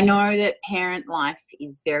 I know that parent life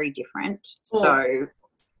is very different. So,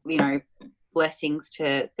 blessings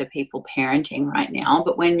to the people parenting right now.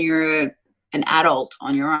 But when you're an adult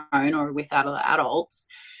on your own or with other adults,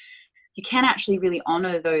 you can actually really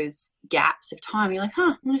honor those gaps of time. You're like,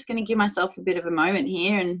 I'm just going to give myself a bit of a moment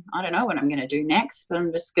here, and I don't know what I'm going to do next, but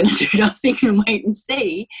I'm just going to do nothing and wait and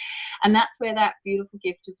see. And that's where that beautiful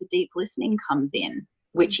gift of the deep listening comes in,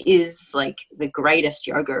 which is the greatest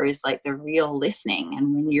yoga is the real listening.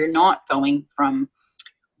 And when you're not going from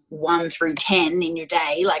 1 through 10 in your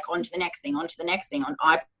day, on to the next thing,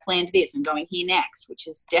 I planned this and going here next, which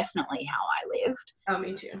is definitely how I lived. Oh,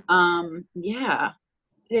 me too. Yeah.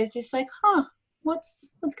 There's this what's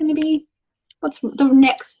going to be, what's the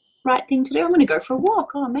next right thing to do? I'm going to go for a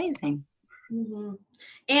walk. Oh, amazing.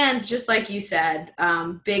 And just like you said,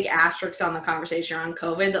 big asterisks on the conversation around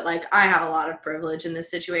COVID that I have a lot of privilege in this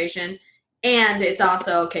situation, and it's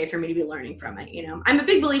also okay for me to be learning from it. I'm a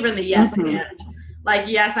big believer in the yes and.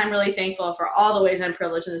 Yes, I'm really thankful for all the ways I'm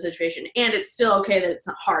privileged in the situation, and it's still okay that it's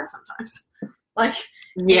not hard sometimes.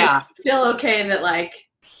 It's still okay that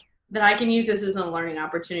that I can use this as a learning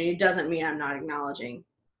opportunity. Doesn't mean I'm not acknowledging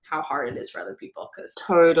how hard it is for other people.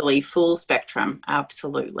 Totally, full spectrum,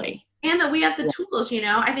 absolutely. And that we have the tools,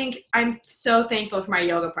 I think I'm so thankful for my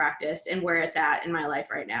yoga practice and where it's at in my life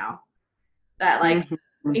right now. That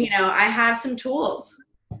I have some tools.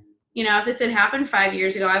 If this had happened 5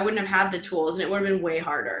 years ago, I wouldn't have had the tools and it would have been way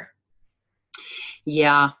harder.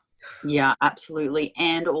 Yeah, absolutely.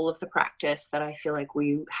 And all of the practice that I feel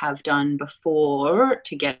we have done before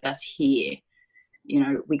to get us here,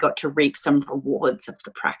 we got to reap some rewards of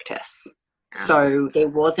the practice. So there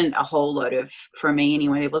wasn't a whole lot of, for me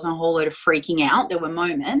anyway, there wasn't a whole lot of freaking out. There were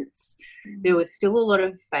moments. There was still a lot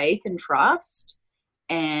of faith and trust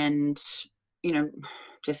and,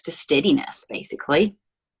 just a steadiness, basically.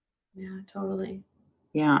 Yeah, totally.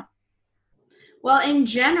 Yeah. Well, in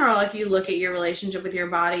general, if you look at your relationship with your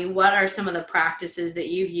body, what are some of the practices that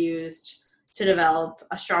you've used to develop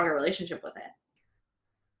a stronger relationship with it?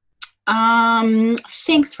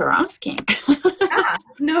 Thanks for asking. Yeah,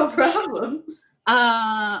 no problem.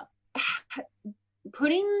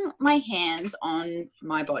 Putting my hands on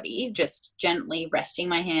my body, just gently resting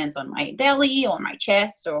my hands on my belly or my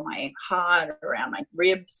chest or my heart around my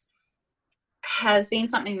ribs has been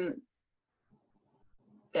something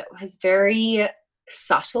that was very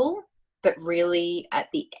subtle, but really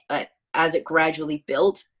as it gradually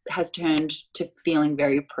built, has turned to feeling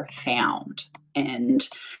very profound and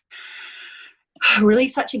really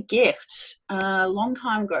such a gift. A long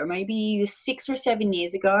time ago, maybe 6 or 7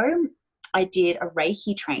 years ago, I did a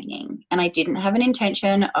Reiki training, and I didn't have an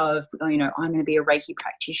intention of, I'm going to be a Reiki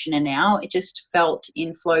practitioner now. It just felt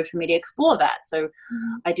in flow for me to explore that. So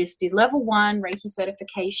I just did level 1 Reiki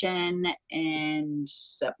certification, and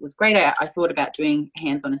that was great. I thought about doing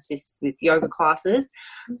hands-on assists with yoga classes,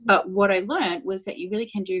 but what I learned was that you really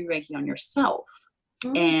can do Reiki on yourself.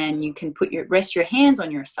 And you can rest your hands on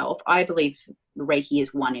yourself. I believe Reiki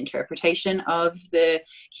is one interpretation of the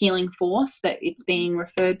healing force that it's being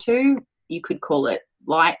referred to. You could call it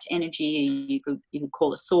light energy. You could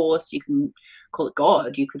call it source. You can call it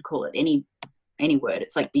God. You could call it any word.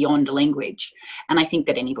 It's like beyond language. And I think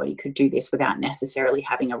that anybody could do this without necessarily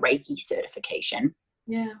having a Reiki certification.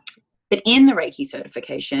 Yeah. But in the Reiki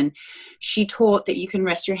certification, she taught that you can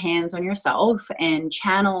rest your hands on yourself and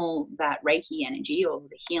channel that Reiki energy, or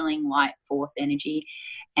the healing light force energy,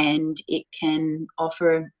 and it can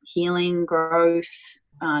offer healing, growth,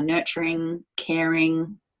 nurturing,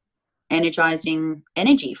 caring, energizing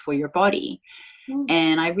energy for your body.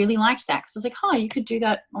 And I really liked that, because I was like, you could do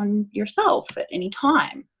that on yourself at any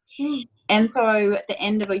time. And so at the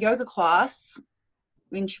end of a yoga class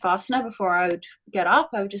in Shavasana, before I would get up,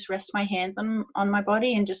 I would just rest my hands on my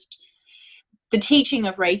body. And just the teaching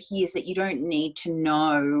of Reiki is that you don't need to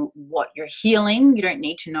know what you're healing. You don't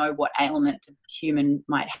need to know what ailment the human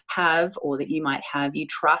might have or that you might have. You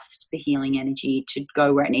trust the healing energy to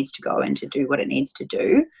go where it needs to go and to do what it needs to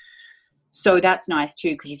do. So that's nice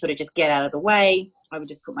too, because you sort of just get out of the way. I would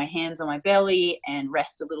just put my hands on my belly and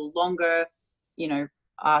rest a little longer,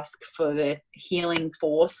 ask for the healing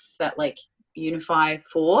force, that like unify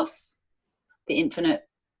force, the infinite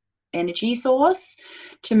energy source,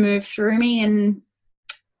 to move through me. And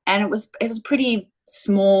it was pretty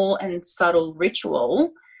small and subtle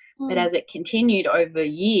ritual, but as it continued over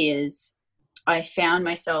years, I found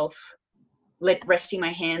myself resting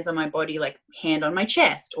my hands on my body, like hand on my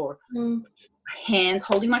chest, or hands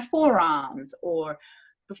holding my forearms, or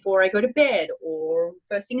before I go to bed, or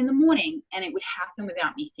first thing in the morning, and it would happen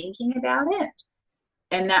without me thinking about it.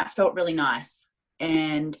 And that felt really nice.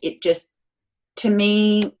 And it just, to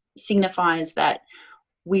me, signifies that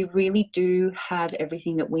we really do have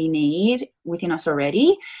everything that we need within us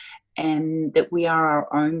already, and that we are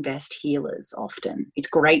our own best healers often. It's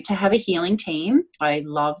great to have a healing team. I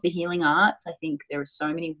love the healing arts. I think there are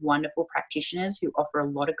so many wonderful practitioners who offer a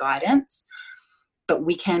lot of guidance, but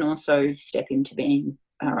we can also step into being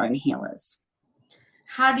our own healers.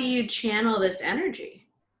 How do you channel this energy?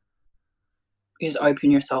 You just open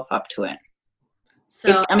yourself up to it.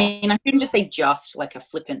 So I shouldn't just say just like a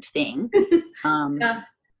flippant thing. Yeah.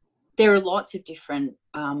 There are lots of different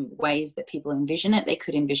ways that people envision it. They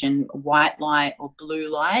could envision white light or blue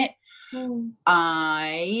light.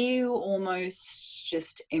 I almost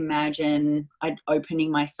just imagine opening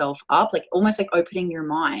myself up, like almost like opening your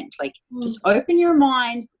mind. Like just open your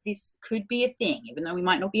mind. This could be a thing, even though we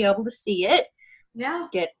might not be able to see it. Yeah.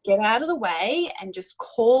 Get out of the way and just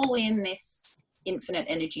call in this infinite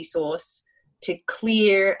energy source to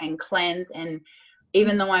clear and cleanse. And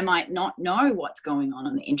even though I might not know what's going on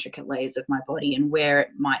in the intricate layers of my body and where it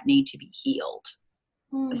might need to be healed,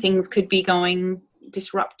 things could be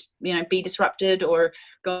be disrupted or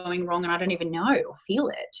going wrong, and I don't even know or feel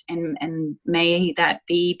it. And may that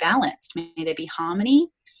be balanced. May there be harmony.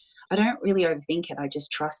 I don't really overthink it. I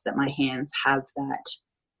just trust that my hands have that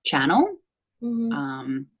channel.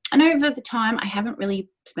 And over the time, I haven't really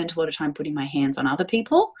spent a lot of time putting my hands on other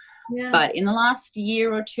people. Yeah. But in the last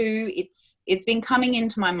year or two, it's been coming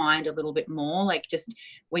into my mind a little bit more, like just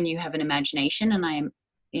when you have an imagination. And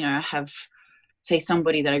I have, say,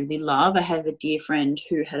 somebody that I really love. I have a dear friend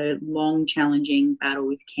who had a long, challenging battle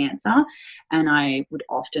with cancer, and I would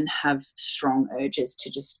often have strong urges to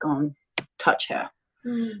just go and touch her.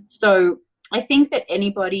 So I think that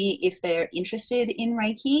anybody, if they're interested in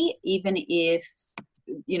Reiki, even if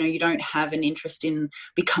you don't have an interest in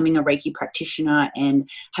becoming a Reiki practitioner and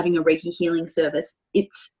having a Reiki healing service,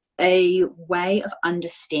 it's a way of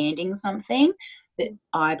understanding something that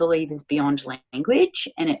I believe is beyond language,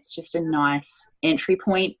 and it's just a nice entry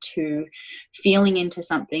point to feeling into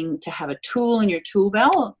something, to have a tool in your tool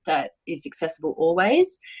belt that is accessible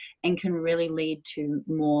always and can really lead to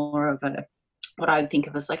more of what I would think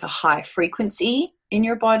of as like a high frequency in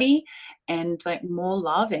your body and like more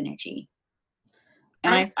love energy.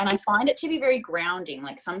 And I find it to be very grounding.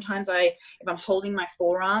 Like sometimes if I'm holding my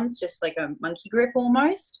forearms, just like a monkey grip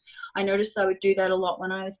almost, I noticed I would do that a lot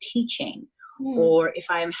when I was teaching. Or if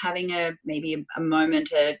I'm having maybe a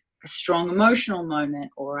moment, a strong emotional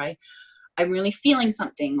moment, or I'm really feeling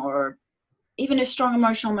something, or even a strong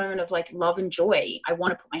emotional moment of like love and joy, I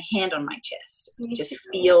want to put my hand on my chest, just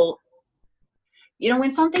feel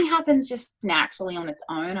when something happens just naturally on its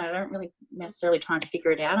own, I don't really necessarily try and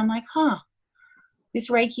figure it out. I'm like, this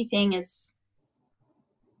Reiki thing it's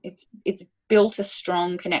built a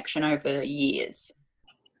strong connection over years.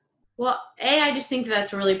 Well, I just think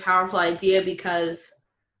that's a really powerful idea because,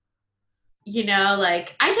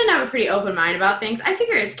 like, I tend to have a pretty open mind about things. I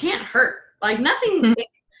figure it can't hurt. Like, nothing,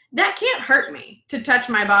 that can't hurt me to touch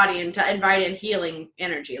my body and to invite in healing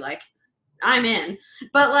energy. Like, I'm in.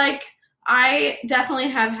 But, like, I definitely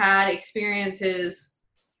have had experiences,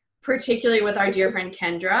 particularly with our dear friend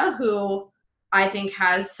Kendra, who I think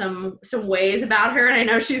has some ways about her, and I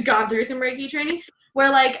know she's gone through some Reiki training, where,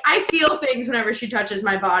 like, I feel things whenever she touches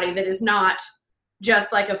my body that is not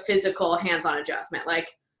just, like, a physical hands-on adjustment.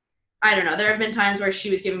 Like, I don't know. There have been times where she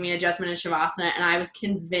was giving me adjustment in Shavasana, and I was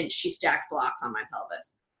convinced she stacked blocks on my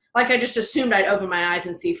pelvis. Like, I just assumed I'd open my eyes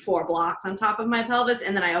and see 4 blocks on top of my pelvis,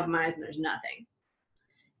 and then I open my eyes and there's nothing.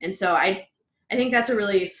 And so I think that's a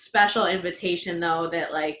really special invitation, though,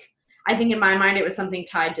 that, like, I think in my mind it was something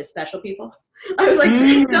tied to special people. I was like,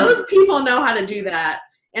 those people know how to do that,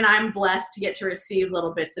 and I'm blessed to get to receive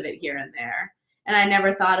little bits of it here and there. And I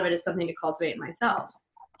never thought of it as something to cultivate myself.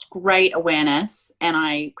 Great awareness, and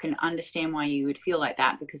I can understand why you would feel like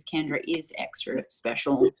that, because Kendra is extra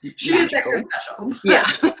special. She is extra special.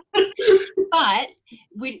 Yeah. But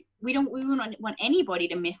we wouldn't want anybody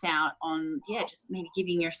to miss out on, just maybe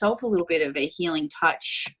giving yourself a little bit of a healing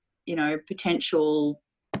touch, potential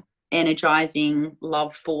energizing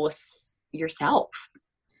love force yourself.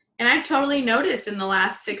 And I've totally noticed in the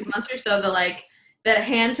last 6 months or so that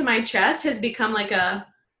hand to my chest has become like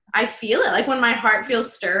I feel it. Like, when my heart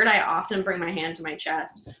feels stirred, I often bring my hand to my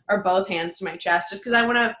chest, or both hands to my chest, just because I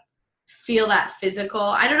want to feel that physical.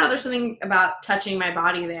 I don't know. There's something about touching my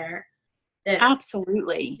body there that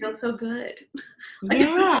absolutely feels so good. Like,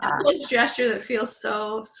 it's a gesture that feels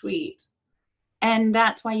so sweet. And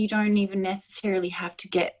that's why you don't even necessarily have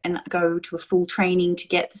to go to a full training to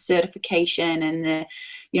get the certification and the,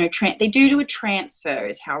 they do a transfer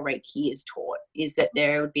is how Reiki is taught, is that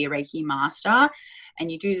there would be a Reiki master and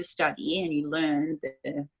you do the study and you learn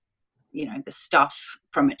the stuff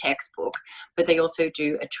from a textbook, but they also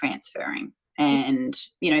do a transferring. And,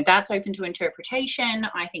 that's open to interpretation.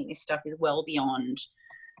 I think this stuff is well beyond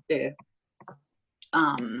the,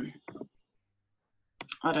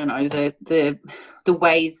 I don't know, the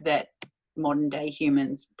ways that modern day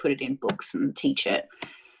humans put it in books and teach it.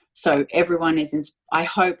 So everyone I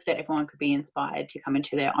hope that everyone could be inspired to come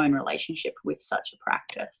into their own relationship with such a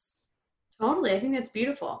practice. Totally. I think that's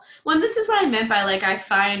beautiful. Well, and this is what I meant by, like, I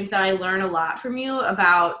find that I learn a lot from you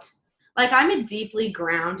about, like, I'm a deeply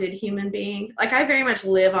grounded human being. Like, I very much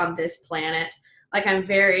live on this planet. Like, I'm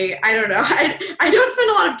very, I don't know, I don't spend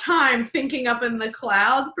a lot of time thinking up in the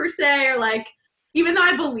clouds per se, or, like, even though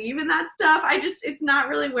I believe in that stuff, it's not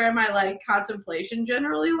really where my, like, contemplation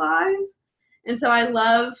generally lies. And so I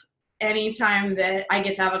love any time that I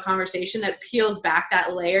get to have a conversation that peels back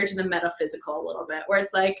that layer to the metaphysical a little bit, where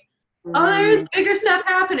it's like, oh, there's bigger stuff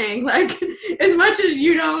happening. Like, as much as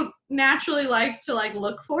you don't naturally like to, like,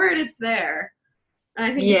 look for it, it's there. And I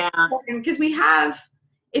think it's important because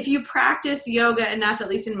if you practice yoga enough, at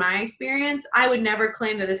least in my experience, I would never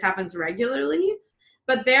claim that this happens regularly,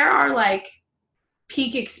 but there are, like,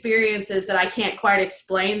 peak experiences that I can't quite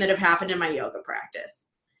explain that have happened in my yoga practice,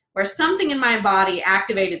 where something in my body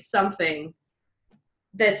activated something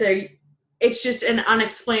it's just an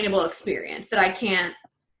unexplainable experience that I can't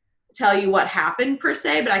tell you what happened per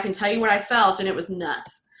se, but I can tell you what I felt, and it was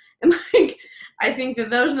nuts. And, like, I think that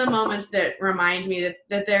those are the moments that remind me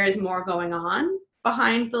that there is more going on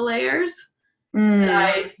behind the layers that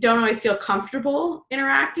I don't always feel comfortable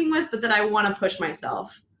interacting with, but that I want to push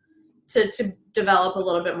myself to develop a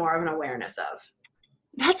little bit more of an awareness of.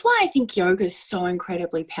 That's why I think yoga is so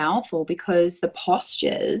incredibly powerful, because the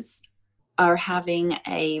postures are having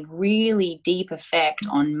a really deep effect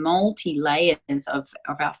on multi-layers of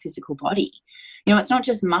our physical body. It's not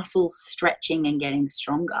just muscles stretching and getting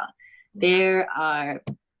stronger. There are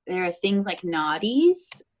things like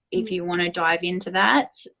nadis, if you want to dive into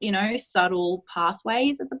that, subtle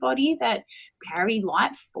pathways of the body that carry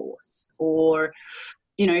life force, or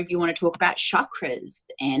if you want to talk about chakras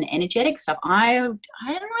and energetic stuff. I didn't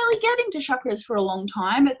really get into chakras for a long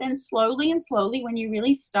time, but then slowly, when you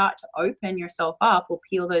really start to open yourself up or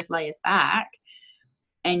peel those layers back,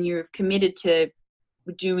 and you're committed to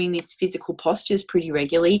doing these physical postures pretty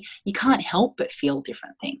regularly, you can't help but feel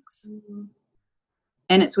different things.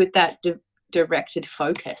 And it's with that directed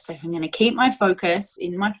focus. So I'm going to keep my focus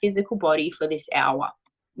in my physical body for this hour,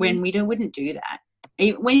 when we wouldn't do that.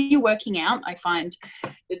 When you're working out, I find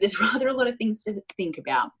that there's rather a lot of things to think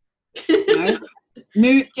about.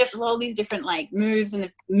 all these different like moves, and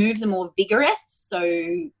the moves are more vigorous. So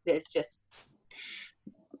there's just,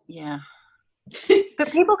 yeah.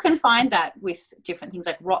 But people can find that with different things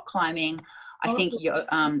like rock climbing. I think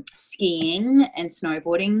skiing and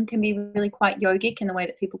snowboarding can be really quite yogic in the way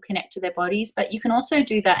that people connect to their bodies. But you can also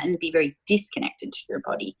do that and be very disconnected to your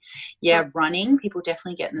body. Yeah, running, people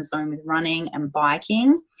definitely get in the zone with running and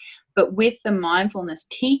biking. But with the mindfulness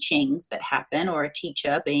teachings that happen, or a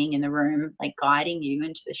teacher being in the room, like guiding you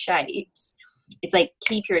into the shapes, it's like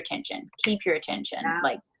keep your attention. Yeah.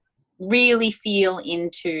 Like really feel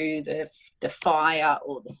into the fire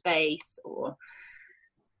or the space, or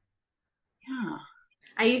yeah.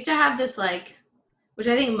 I used to have this, like, which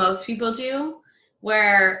I think most people do,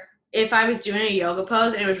 where if I was doing a yoga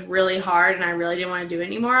pose and it was really hard and I really didn't want to do it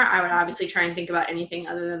anymore, I would obviously try and think about anything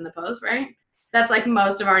other than the pose, right? That's like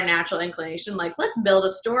most of our natural inclination. Like, let's build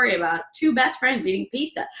a story about two best friends eating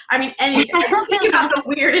pizza. I mean, anything. I think about the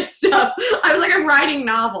weirdest stuff. I was like, I'm writing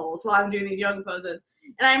novels while I'm doing these yoga poses.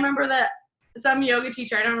 And I remember that some yoga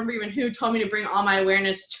teacher, I don't remember even who, told me to bring all my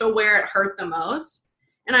awareness to where it hurt the most.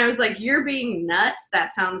 And I was like, you're being nuts.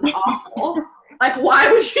 That sounds awful. Like,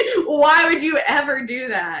 why would you ever do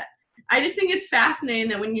that? I just think it's fascinating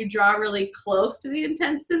that when you draw really close to the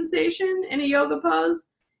intense sensation in a yoga pose,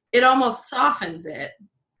 it almost softens it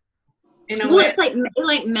in a way. It's like, it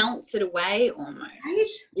like melts it away almost. Right?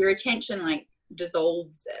 Your attention like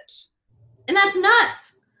dissolves it. And that's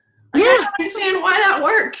nuts. Like, I don't understand why that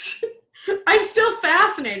works. I'm still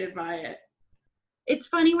fascinated by it. It's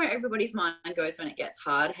funny where everybody's mind goes when it gets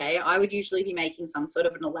hard. Hey, I would usually be making some sort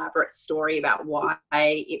of an elaborate story about why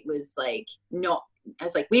it was like not. I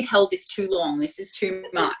was like, we've held this too long. This is too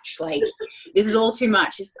much. Like, this is all too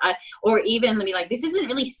much. Or even let me like, this isn't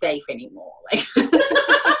really safe anymore. Like,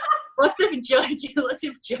 lots of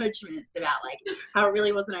judgments about like how it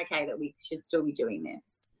really wasn't okay that we should still be doing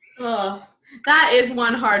this. Oh, that is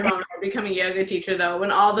one hard moment of becoming a yoga teacher, though,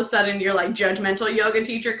 when all of a sudden your like judgmental yoga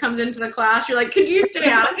teacher comes into the class. You're like, could you stay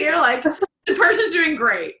out of here? Like, the person's doing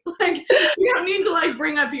great. Like, you don't need to like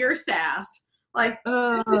bring up your sass. Like,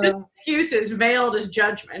 excuses veiled as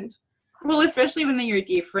judgment. Well, especially when they're your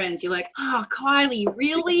dear friends, you're like, oh, Kylie,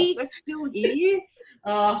 really? We're still here?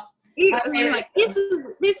 You're like,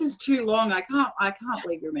 this is too long. I can't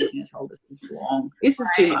believe you're making us hold this long. This is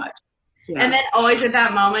too much. Yeah. And then always at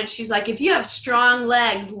that moment, she's like, if you have strong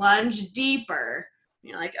legs, lunge deeper.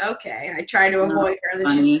 And you're like, okay. And I try to avoid her. And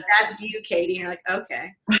then she's like, that's you, Katie. And you're like,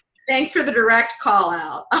 okay. Thanks for the direct call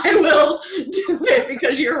out. I will do it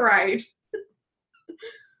because you're right.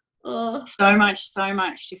 So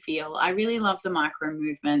much to feel. I really love the micro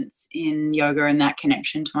movements in yoga and that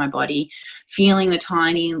connection to my body, feeling the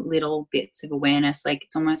tiny little bits of awareness. Like,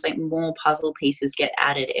 it's almost like more puzzle pieces get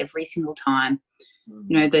added every single time.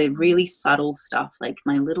 You know, the really subtle stuff like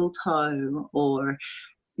my little toe, or,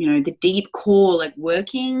 you know, the deep core, like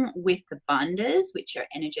working with the bandhas, which are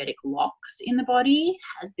energetic locks in the body,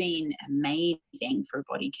 has been amazing for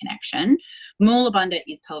body connection. Mula bandha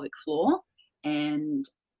is pelvic floor, and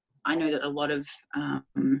I know that a lot of,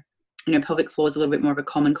 pelvic floor is a little bit more of a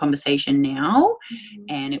common conversation now,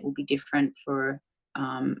 and it will be different for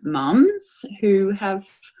mums who have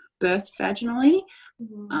birthed vaginally,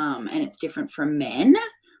 and it's different from men.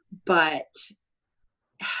 But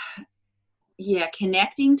yeah,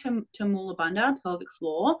 connecting to Mula bandha, pelvic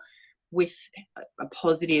floor, with a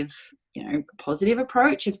positive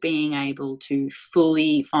approach of being able to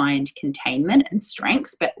fully find containment and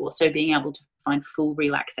strength, but also being able to find full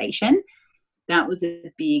relaxation. That was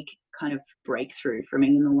a big kind of breakthrough for me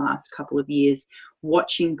in the last couple of years,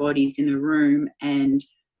 watching bodies in the room and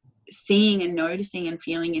seeing and noticing and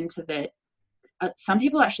feeling into that. Some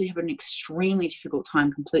people actually have an extremely difficult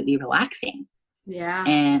time completely relaxing. Yeah.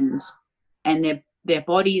 And their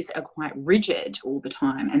bodies are quite rigid all the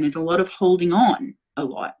time, and there's a lot of holding on a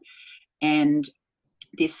lot. And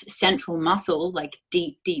this central muscle, like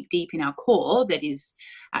deep in our core, that is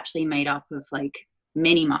actually made up of like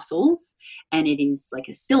many muscles, and it is like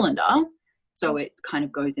a cylinder, so it kind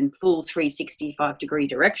of goes in full 365 degree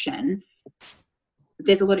direction.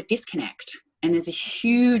 There's a lot of disconnect, and there's a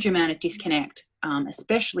huge amount of disconnect,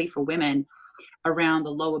 especially for women, around the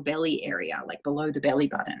lower belly area, like below the belly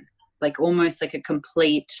button, like almost like a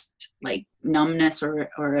complete like numbness or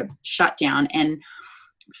a shutdown. And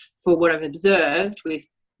for what I've observed with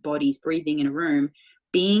bodies breathing in a room,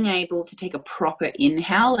 being able to take a proper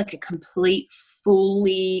inhale, like a complete,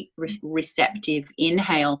 fully receptive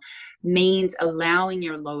inhale, means allowing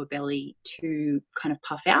your lower belly to kind of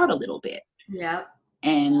puff out a little bit. Yeah.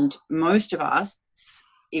 And most of us,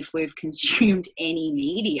 if we've consumed any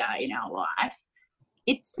media in our life,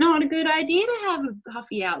 it's not a good idea to have a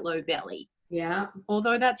puffy out low belly. Yeah.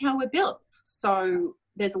 Although that's how we're built. So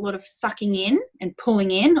there's a lot of sucking in and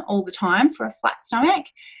pulling in all the time for a flat stomach.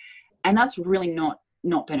 And that's really not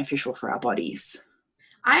beneficial for our bodies.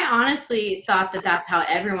 I honestly thought that that's how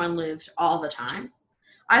everyone lived all the time.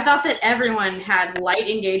 I thought that everyone had light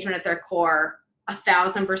engagement at their core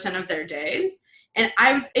 1,000% of their days. And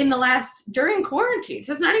I was during quarantine,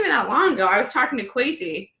 so it's not even that long ago, I was talking to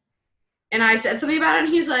Kwesi and I said something about it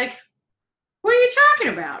and he's like, what are you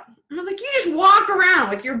talking about? And I was like, you just walk around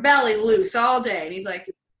with your belly loose all day. And he's like,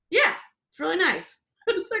 yeah, it's really nice.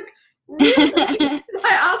 I was like, really?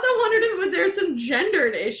 I also wondered if there's some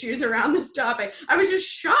gendered issues around this topic. I was just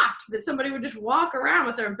shocked that somebody would just walk around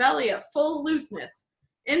with their belly at full looseness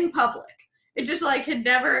in public. It just like had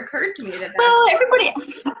never occurred to me that. Well, everybody,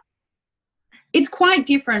 it's quite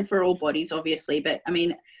different for all bodies, obviously. But I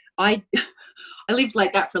mean, I lived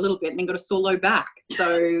like that for a little bit and then got a sore low back.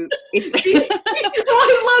 So it's his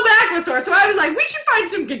low back was sore. So I was like, we should find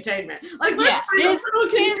some containment. Like, let's find a little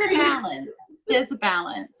containment. There's a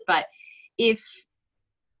balance. But if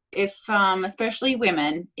especially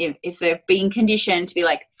women, if they've been conditioned to be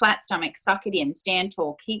like flat stomach, suck it in, stand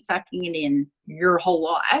tall, keep sucking it in your whole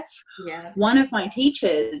life. Yeah. One of my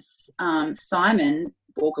teachers, Simon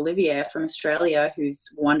Borg-Olivier from Australia, who's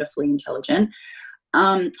wonderfully intelligent,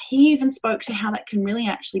 he even spoke to how that can really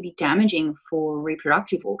actually be damaging for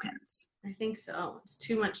reproductive organs. I think so. It's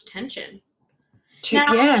too much tension.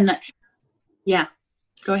 Yeah.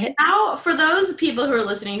 Go ahead. Now, for those people who are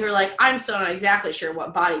listening who are like, I'm still not exactly sure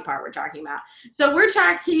what body part we're talking about. So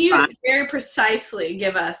can you very precisely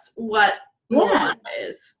give us what mulabanda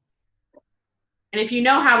is? And if you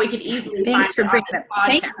know how we could easily find it on this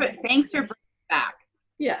podcast. Thanks for bringing it back.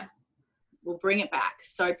 Yeah. We'll bring it back.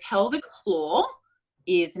 So pelvic floor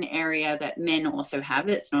is an area that men also have.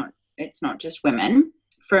 It's not just women.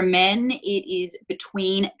 For men, it is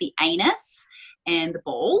between the anus and the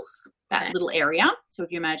balls. That little area. So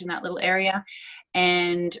if you imagine that little area,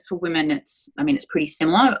 and for women, it's pretty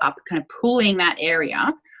similar, up kind of pulling that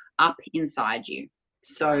area up inside you.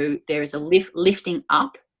 So there is a lifting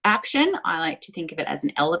up action. I like to think of it as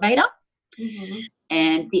an elevator. Mm-hmm.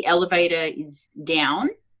 And the elevator is down,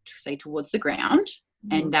 say towards the ground,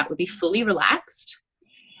 and that would be fully relaxed.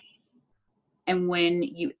 And when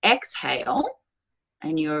you exhale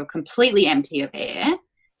and you're completely empty of air,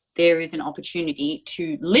 there is an opportunity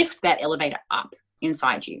to lift that elevator up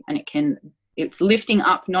inside you. And it's lifting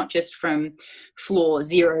up not just from floor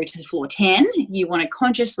 0 to floor 10. You want to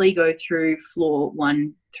consciously go through floor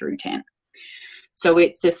 1 through 10. So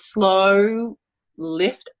it's a slow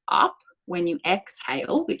lift up when you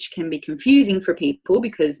exhale, which can be confusing for people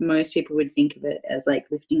because most people would think of it as like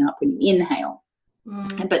lifting up when you inhale.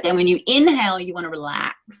 But then when you inhale, you want to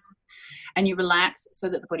relax. And you relax so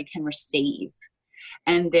that the body can receive.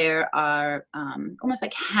 And there are almost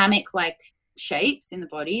like hammock-like shapes in the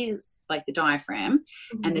body. It's like the diaphragm.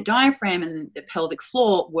 And the diaphragm and the pelvic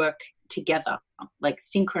floor work together, like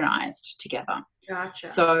synchronized together. Gotcha.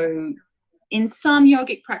 So in some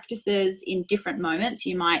yogic practices, in different moments,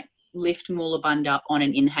 you might lift Mula Bandha on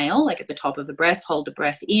an inhale, like at the top of the breath, hold the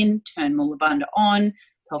breath in, turn Mula Bandha on,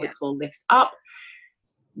 pelvic floor lifts up.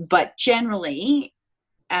 But generally,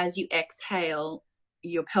 as you exhale,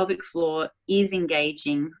 your pelvic floor is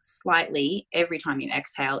engaging slightly every time you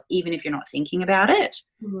exhale, even if you're not thinking about it.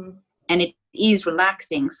 And it is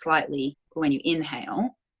relaxing slightly when you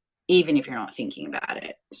inhale, even if you're not thinking about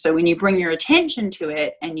it. So when you bring your attention to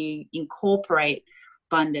it and you incorporate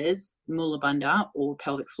bandhas, Mula Bandha or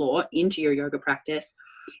pelvic floor into your yoga practice,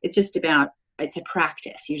 it's a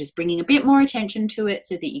practice. You're just bringing a bit more attention to it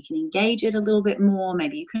so that you can engage it a little bit more.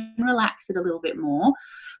 Maybe you can relax it a little bit more.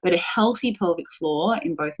 But a healthy pelvic floor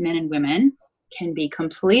in both men and women can be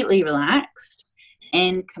completely relaxed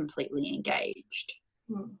and completely engaged.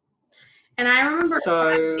 And I remember,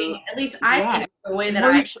 think the way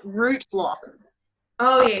that root lock.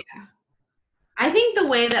 Oh yeah, I think the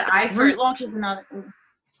way that root lock is another.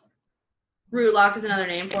 Root lock is another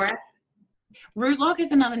name for it. Root lock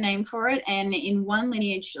is another name for it, and in one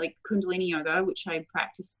lineage, like Kundalini yoga, which I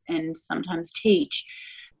practice and sometimes teach,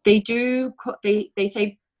 they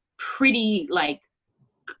say pretty like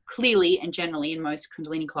clearly and generally in most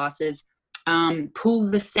Kundalini classes,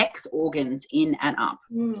 pull the sex organs in and up.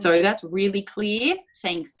 So that's really clear,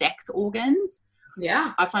 saying sex organs.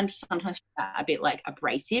 Yeah. I find sometimes a bit like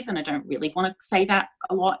abrasive, and I don't really want to say that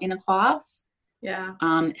a lot in a class. Yeah.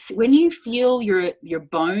 So when you feel your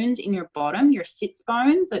bones in your bottom, your sits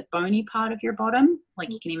bones, that bony part of your bottom,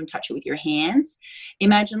 like you can even touch it with your hands.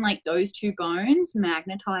 Imagine like those two bones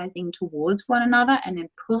magnetizing towards one another and then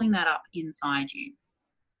pulling that up inside you.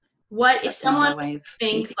 What if That's another someone way of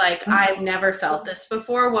thinks like, thinking. I've never felt this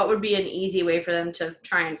before, what would be an easy way for them to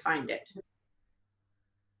try and find it?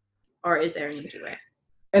 Or is there an easy way?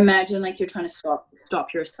 Imagine like you're trying to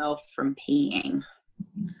stop yourself from peeing.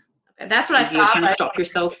 Okay, that's what I If you're thought. trying to stop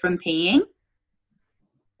yourself from peeing.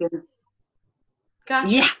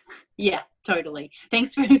 Gotcha. Yeah, totally.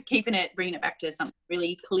 Thanks for bringing it back to something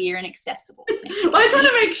really clear and accessible. Well, I just want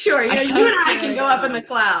to make sure. You know, you and I can go up in the like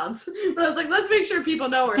clouds. But I was like, let's make sure people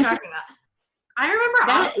know what we're talking about. I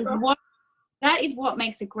remember that is what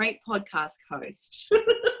makes a great podcast host.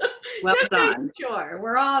 Well done. Sure,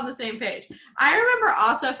 we're all on the same page. I remember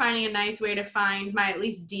also finding a nice way to find my at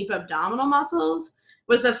least deep abdominal muscles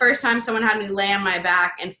was the first time someone had me lay on my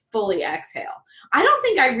back and fully exhale. I don't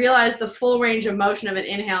think I realized the full range of motion of an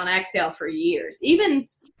inhale and exhale for years.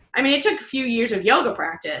 It took a few years of yoga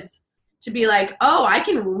practice to be like, oh, I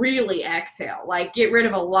can really exhale, like get rid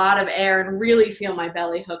of a lot of air and really feel my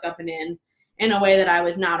belly hook up and in a way that I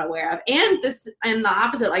was not aware of. And the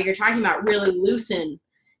opposite, like you're talking about, really loosen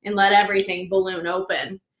and let everything balloon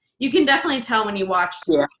open. You can definitely tell when you watch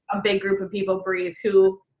a big group of people breathe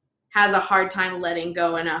who has a hard time letting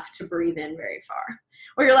go enough to breathe in very far.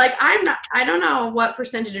 Or you're like, I don't know what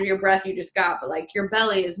percentage of your breath you just got, but like your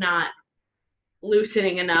belly is not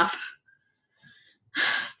loosening enough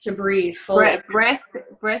to breathe fully.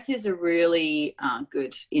 Breath is a really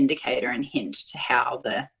good indicator and hint to how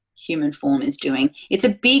the human form is doing. It's a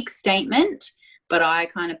big statement, but I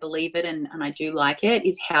kind of believe it, and I do like it,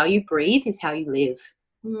 is how you breathe is how you live.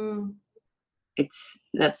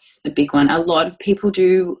 That's a big one. A lot of people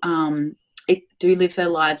do live their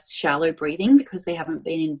lives shallow breathing because they haven't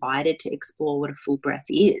been invited to explore what a full breath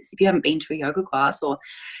is. If you haven't been to a yoga class or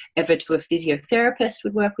ever to a physiotherapist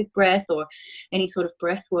would work with breath or any sort of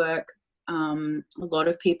breath work, a lot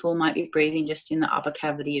of people might be breathing just in the upper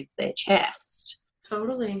cavity of their chest.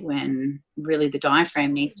 Totally. When really the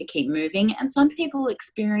diaphragm needs to keep moving. And some people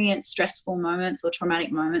experience stressful moments or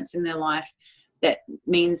traumatic moments in their life that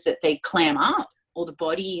means that they clam up, or the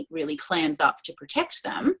body really clams up to protect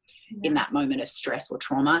them in that moment of stress or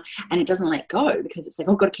trauma, and it doesn't let go because it's like,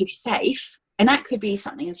 oh, I've got to keep you safe. And that could be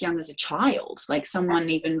something as young as a child, like someone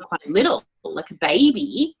even quite little, like a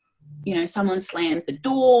baby. You know, someone slams a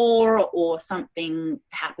door or something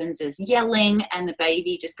happens as yelling and the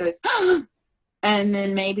baby just goes, and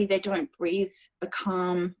then maybe they don't breathe a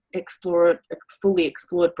calm, fully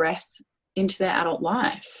explored breath into their adult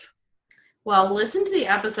life. Well, listen to the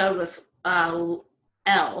episode with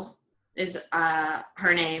Elle is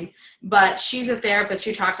her name, but she's a therapist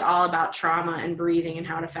who talks all about trauma and breathing and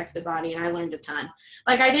how it affects the body, and I learned a ton.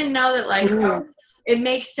 Like, I didn't know that, like, it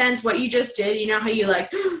makes sense what you just did. You know how you,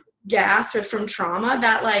 like, gasp from trauma?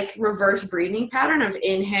 That, like, reverse breathing pattern of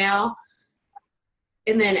inhale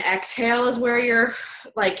and then exhale is where you're,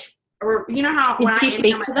 like, or you know how when I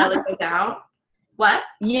inhale, my belly goes out? What?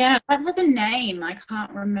 Yeah, that has a name. I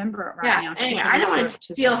can't remember it right now. Anyway, I don't want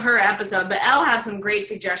to steal her episode, but Elle had some great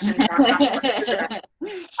suggestions on how to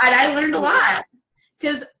and I learned a lot.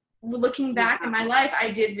 Because looking back in my life,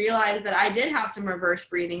 I did realize that I did have some reverse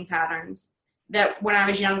breathing patterns. That when I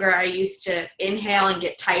was younger, I used to inhale and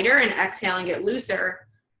get tighter and exhale and get looser,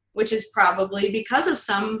 which is probably because of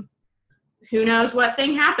some who knows what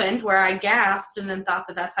thing happened where I gasped and then thought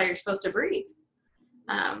that that's how you're supposed to breathe.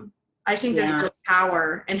 I think there's great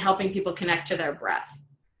power in helping people connect to their breath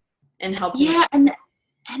and helping. Yeah, and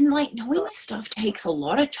like knowing this stuff takes a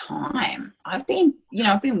lot of time. I've been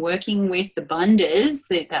working with the bandhas,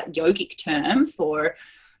 that yogic term for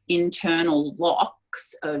internal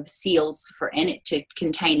locks of seals to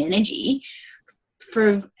contain energy.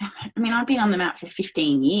 I've been on the mat for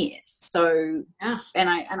 15 years. So, and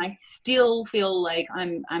I still feel like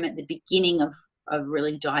I'm at the beginning of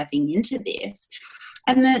really diving into this.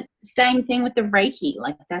 And the same thing with the Reiki,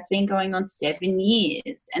 like that's been going on 7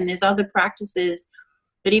 years. And there's other practices,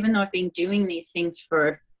 but even though I've been doing these things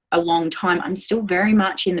for a long time, I'm still very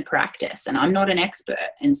much in the practice and I'm not an expert.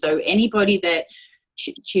 And so anybody that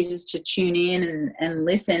chooses to tune in and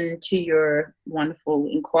listen to your wonderful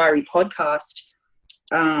Inquiry podcast,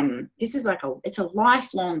 this is it's a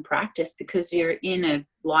lifelong practice because you're in a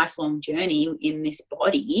lifelong journey in this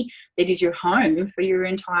body that is your home for your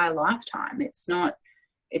entire lifetime. It's not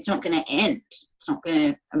going to end. It's not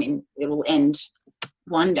going to, it will end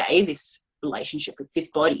one day, this relationship with this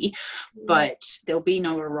body, but there'll be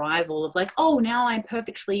no arrival of like, oh, now I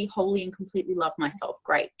perfectly, wholly and completely love myself.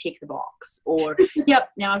 Great. Tick the box. Or, yep,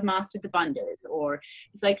 now I've mastered the bandhas. Or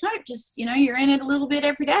it's like, no, just, you're in it a little bit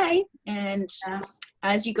every day. And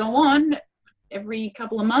as you go on, every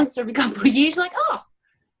couple of months, every couple of years, you're like, oh,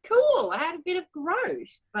 cool. I had a bit of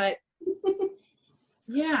growth, but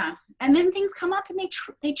Yeah. And then things come up and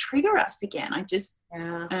they trigger us again. I just,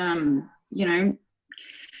 you know,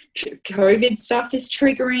 COVID stuff is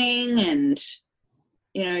triggering, and,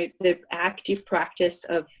 you know, the active practice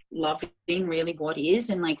of loving really what is,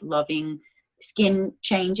 and like loving skin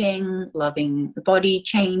changing, loving the body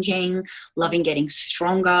changing, loving getting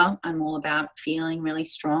stronger. I'm all about feeling really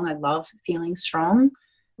strong. I love feeling strong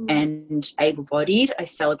and able-bodied. I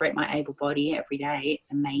celebrate my able body every day. It's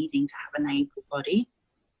amazing to have an able body.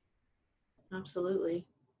 Absolutely.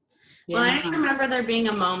 Yeah. Well, I just remember there being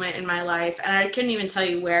a moment in my life, and I couldn't even tell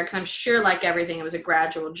you where, because I'm sure, like everything, it was a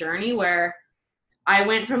gradual journey where I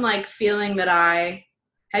went from like feeling that I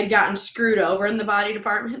had gotten screwed over in the body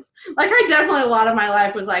department. Like, I definitely, a lot of my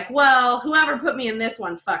life was like, well, whoever put me in this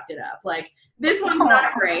one fucked it up. Like, this one's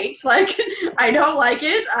not great. Like, I don't like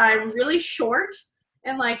it. I'm really short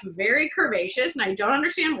and like very curvaceous, and I don't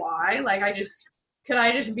understand why. Like, could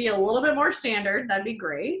I just be a little bit more standard? That'd be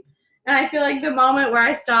great. And I feel like the moment where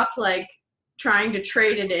I stopped like trying to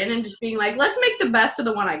trade it in and just being like, let's make the best of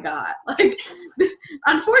the one I got. Like,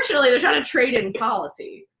 unfortunately, they're trying to trade in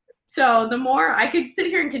policy. So the more I could sit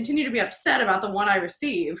here and continue to be upset about the one I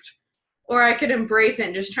received, or I could embrace it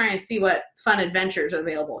and just try and see what fun adventures are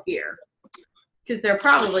available here. Because there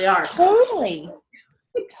probably are. Totally.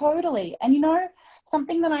 And, you know,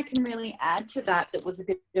 something that I can really add to that was a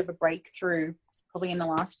bit of a breakthrough probably in the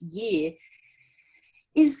last year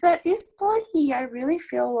is that this body, I really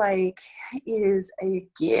feel like, is a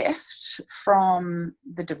gift from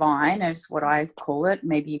the divine, is what I call it.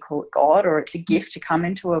 Maybe you call it God, or it's a gift to come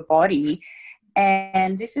into a body.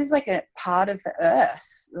 And this is like a part of the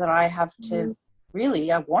earth that I have to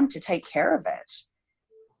I want to take care of it.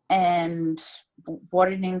 And what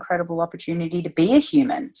an incredible opportunity to be a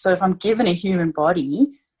human. So if I'm given a human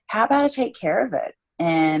body, how about I take care of it?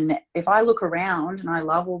 And if I look around and I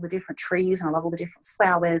love all the different trees and I love all the different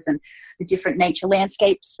flowers and the different nature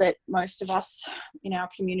landscapes that most of us in our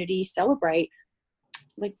community celebrate,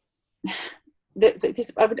 like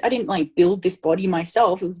I didn't like build this body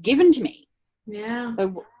myself. It was given to me. Yeah.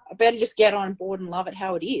 So I better just get on board and love it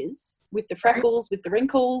how it is, with the freckles, with the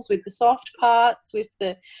wrinkles, with the soft parts, with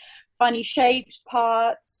the funny shaped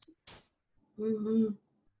parts. Mm-hmm.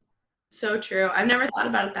 So true. I've never thought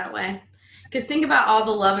about it that way. Because think about all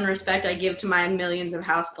the love and respect I give to my millions of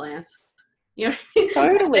houseplants. You know what I mean?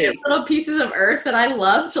 Totally. They're little pieces of earth that I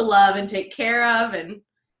love to love and take care of, and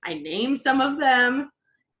I name some of them.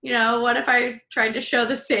 You know, what if I tried to show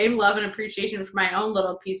the same love and appreciation for my own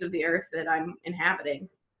little piece of the earth that I'm inhabiting?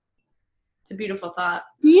 It's a beautiful thought.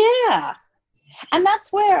 Yeah. And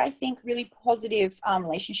that's where I think really positive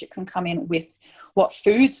relationship can come in with what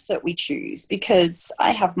foods that we choose, because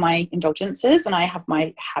I have my indulgences and I have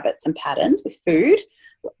my habits and patterns with food,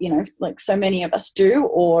 you know, like so many of us do,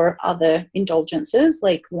 or other indulgences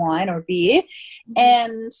like wine or beer.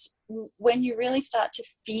 And when you really start to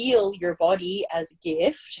feel your body as a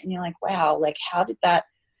gift and you're like, wow, like how did that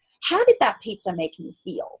pizza make me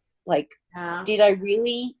feel? Like, did I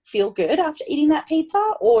really feel good after eating that pizza,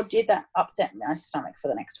 or did that upset my stomach for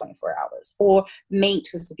the next 24 hours? Or meat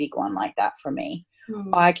was the big one like that for me.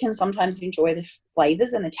 I can sometimes enjoy the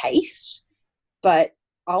flavors and the taste, but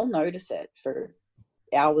I'll notice it for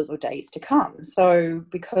hours or days to come. So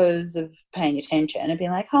because of paying attention and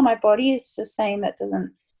being like, oh, my body is just saying that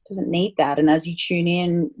doesn't need that. And as you tune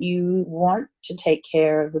in, you want to take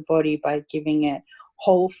care of the body by giving it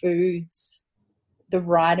whole foods, the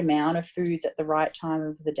right amount of foods at the right time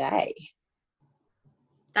of the day.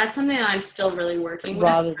 That's something that I'm still really working with.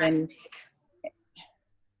 Rather than...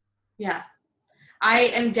 Yeah. I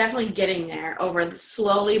am definitely getting there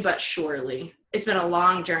slowly but surely. It's been a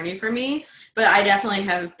long journey for me, but I definitely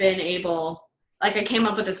have been able, like I came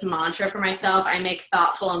up with this mantra for myself. I make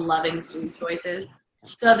thoughtful and loving food choices.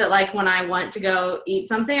 So that like when I want to go eat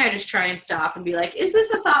something, I just try and stop and be like, is this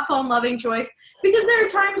a thoughtful and loving choice? Because there are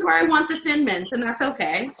times where I want the Thin Mints, and that's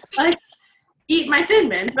okay. I eat my Thin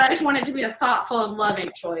Mints, but I just want it to be a thoughtful and loving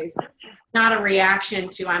choice, not a reaction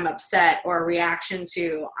to I'm upset or a reaction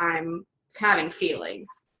to I'm having feelings.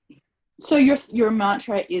 So your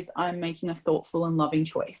mantra is I'm making a thoughtful and loving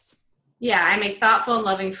choice. Yeah, I make thoughtful and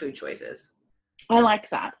loving food choices. I like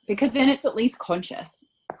that, because then it's at least conscious.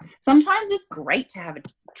 Sometimes it's great to have a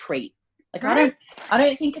treat. Like right. I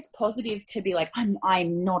don't think it's positive to be like, I'm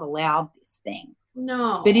not allowed this thing.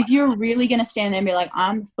 No. But if you're really going to stand there and be like,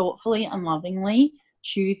 I'm thoughtfully and lovingly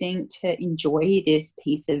choosing to enjoy this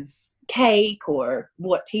piece of cake or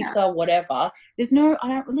whatever, I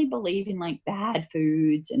don't really believe in like bad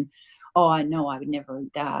foods and, oh, no, I would never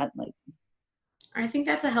eat that. Like, I think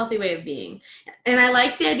that's a healthy way of being. And I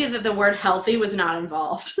like the idea that the word healthy was not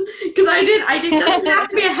involved. Because it doesn't have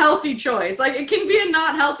to be a healthy choice. Like, it can be a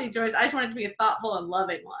not healthy choice. I just want it to be a thoughtful and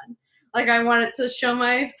loving one. Like, I want it to show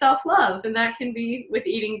my self-love. And that can be with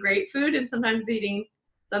eating great food and sometimes eating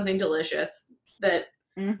something delicious that's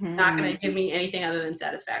not going to give me anything other than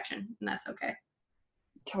satisfaction. And that's okay.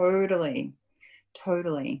 Totally.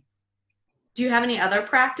 Do you have any other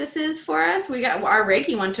practices for us? Our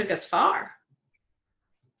Reiki one took us far.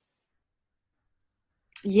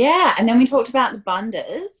 Yeah, and then we talked about the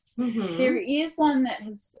bandhas. Mm-hmm. There is one that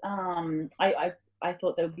has I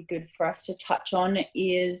thought that would be good for us to touch on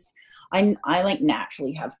is I like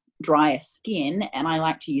naturally have drier skin, and I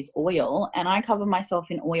like to use oil, and I cover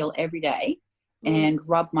myself in oil every day and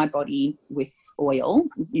rub my body with oil.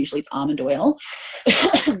 Usually it's almond oil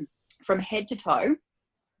from head to toe,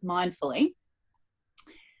 mindfully,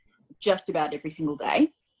 just about every single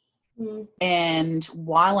day. And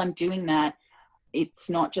while I'm doing that, it's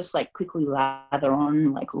not just like quickly lather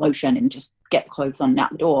on like lotion and just get the clothes on and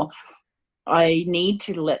out the door. I need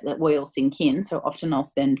to let the oil sink in. So often I'll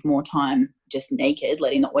spend more time just naked,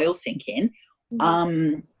 letting the oil sink in.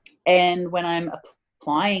 And when I'm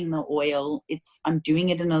applying the oil, I'm doing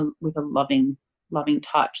it with a loving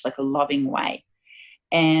touch, like a loving way.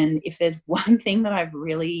 And if there's one thing that I've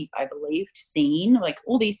really, I believed, seen, like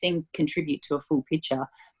all these things contribute to a full picture,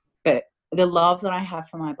 but the love that I have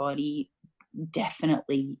for my body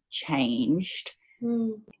definitely changed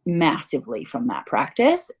massively from that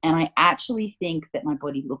practice. And I actually think that my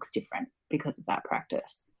body looks different because of that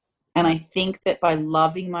practice. And I think that by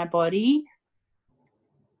loving my body,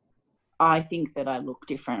 I think that I look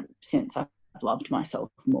different since I've loved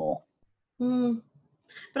myself more.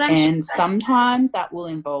 And sometimes that will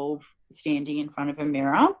involve standing in front of a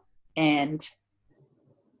mirror and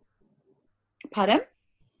pardon?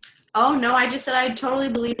 Oh, no, I just said I totally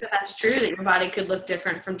believe that that's true, that your body could look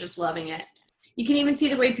different from just loving it. You can even see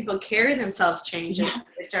the way people carry themselves change as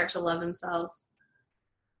they start to love themselves.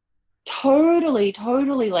 Totally,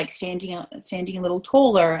 like standing a little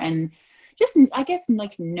taller and just, I guess,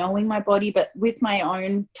 like knowing my body, but with my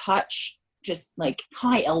own touch, just like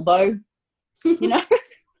high elbow, you know?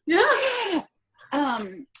 Yeah.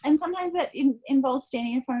 And sometimes that involves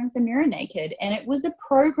standing in front of the mirror naked. And it was a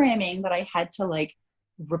programming that I had to like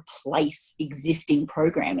replace existing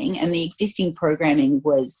programming. And the existing programming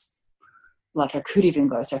was like, I could even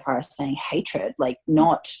go so far as saying hatred, like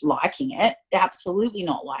not liking it, absolutely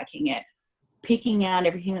not liking it, picking out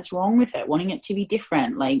everything that's wrong with it, wanting it to be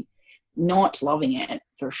different, like not loving it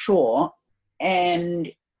for sure.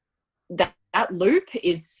 And that loop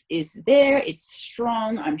is there. It's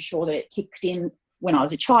strong. I'm sure that it kicked in when I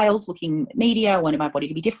was a child looking at media. I wanted my body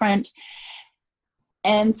to be different.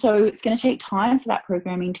 And so it's going to take time for that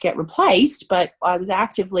programming to get replaced. But I was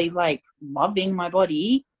actively like loving my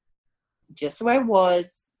body just the way it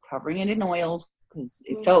was, covering it in oil because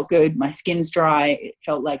it felt good. My skin's dry. It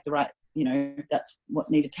felt like the right, that's what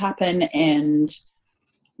needed to happen. And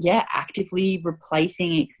yeah, actively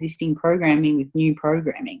replacing existing programming with new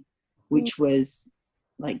programming, which was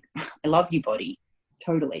like, I love your body.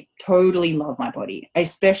 Totally love my body. I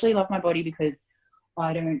especially love my body because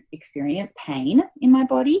I don't experience pain in my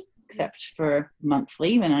body except for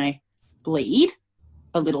monthly when I bleed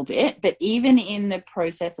a little bit. But even in the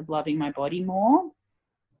process of loving my body more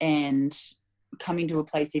and coming to a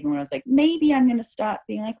place even when I was like, maybe I'm going to start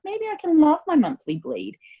being like, maybe I can love my monthly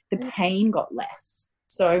bleed, the pain got less.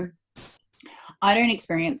 So I don't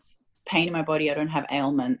experience pain in my body. I don't have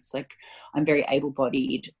ailments. Like I'm very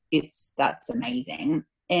able-bodied. That's amazing.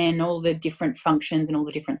 And all the different functions and all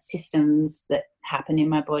the different systems that happen in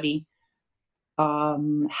my body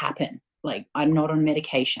happen. Like I'm not on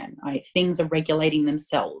medication. Things are regulating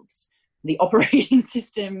themselves. The operating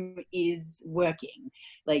system is working.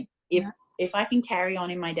 Like if I can carry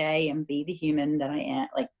on in my day and be the human that I am,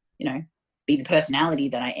 like, be the personality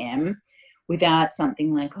that I am without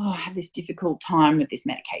something like, I have this difficult time with this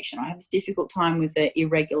medication. I have this difficult time with the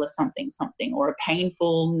irregular something, or a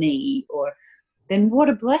painful knee, then what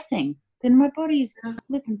a blessing. Then my body's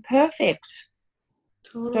flipping perfect.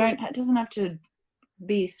 Totally. It doesn't have to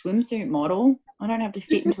be a swimsuit model. I don't have to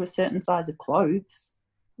fit into a certain size of clothes.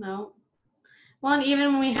 No. Well, and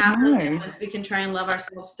even when we have those ailments, we can try and love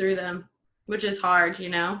ourselves through them, which is hard,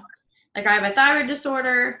 Like I have a thyroid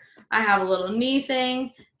disorder. I have a little knee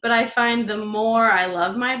thing. But I find the more I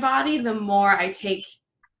love my body, the more I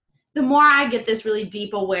get this really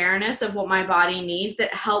deep awareness of what my body needs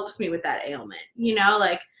that helps me with that ailment.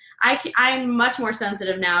 Like I'm much more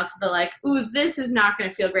sensitive now to the like, ooh, this is not going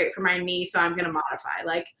to feel great for my knee, so I'm going to modify.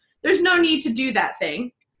 Like there's no need to do that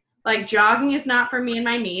thing. Like jogging is not for me and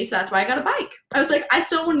my knees. So that's why I got a bike. I was like, I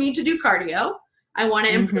still need to do cardio. I want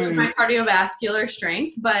to improve my cardiovascular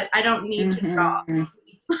strength, but I don't need to jog.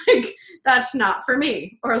 Like that's not for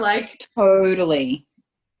me. Or like totally.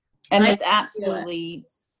 And there's absolutely,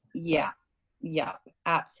 yeah,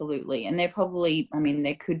 absolutely. And there probably, I mean,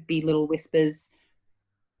 there could be little whispers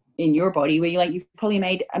in your body where you've probably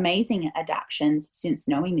made amazing adaptations since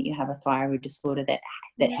knowing that you have a thyroid disorder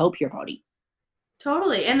that help your body.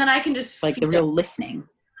 Totally. And then I can just like the real listening.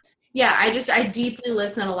 Yeah, I deeply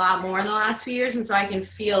listen a lot more in the last few years, and so I can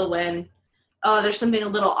feel when, oh, there's something a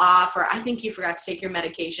little off, or I think you forgot to take your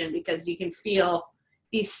medication, because you can feel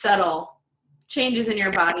these subtle changes in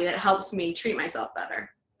your body that helps me treat myself better.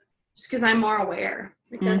 Just because I'm more aware.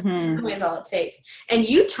 Like that's all it takes. And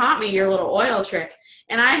you taught me your little oil trick,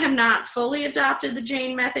 and I have not fully adopted the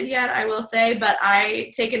Jane method yet, I will say, but I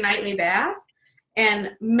take a nightly bath.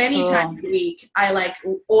 And many times a week, I like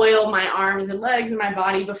oil my arms and legs and my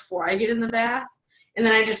body before I get in the bath. And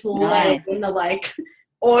then I just lay in the like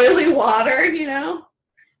oily water, you know,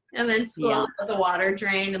 and then slowly let the water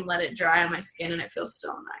drain and let it dry on my skin. And it feels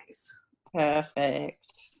so nice. Perfect.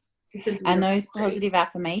 And those positive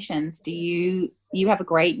affirmations, do you have a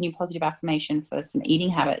great new positive affirmation for some eating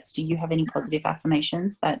habits? Do you have any positive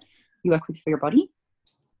affirmations that you work with for your body?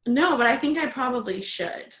 No, but I think I probably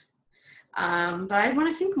should. But I want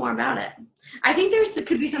to think more about it. I think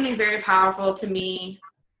could be something very powerful to me.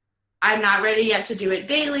 I'm not ready yet to do it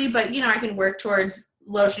daily, but I can work towards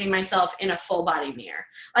lotioning myself in a full body mirror.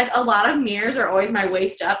 Like a lot of mirrors are always my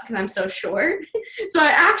waist up because I'm so short. So I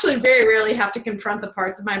actually very rarely have to confront the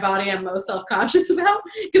parts of my body I'm most self-conscious about,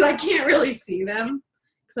 because I can't really see them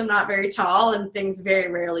because I'm not very tall, and things very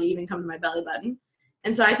rarely even come to my belly button.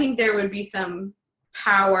 And so I think there would be some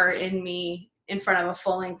power in me in front of a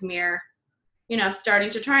full-length mirror, starting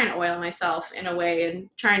to try and oil myself in a way and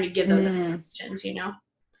trying to give those affirmations, I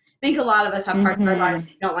think a lot of us have parts of our body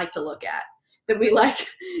we don't like to look at, that we like,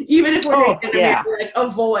 even if we're like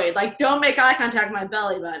avoid, like don't make eye contact with my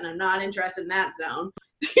belly button. I'm not interested in that zone.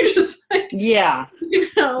 You're just like, yeah.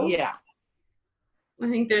 I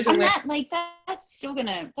think there's a way. That still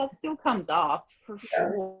comes up for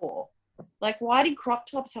sure. Like, why did crop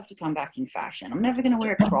tops have to come back in fashion? I'm never going to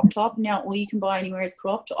wear a crop top. Now all you can buy anywhere is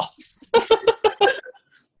crop tops.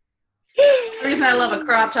 The reason I love a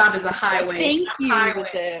crop top is the high waist. Thank you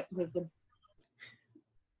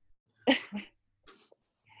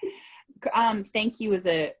thank you was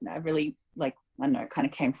a really, like, I don't know, kind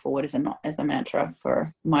of came forward as a mantra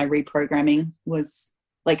for my reprogramming, was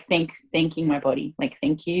like thanking my body, like,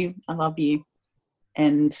 thank you, I love you.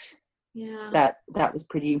 And that was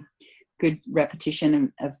pretty good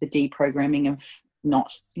repetition of the deprogramming of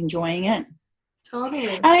not enjoying it. Totally.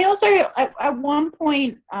 And I also, at one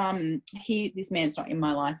point, this man's not in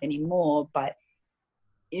my life anymore, but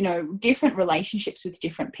different relationships with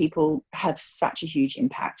different people have such a huge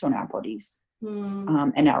impact on our bodies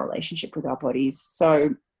and our relationship with our bodies.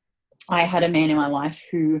 So I had a man in my life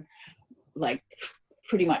who, like,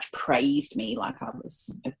 pretty much praised me like I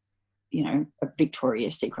was a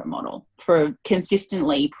Victoria's Secret model for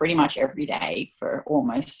consistently pretty much every day for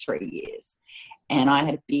almost 3 years. And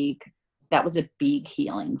that was a big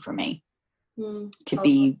healing for me to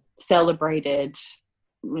be celebrated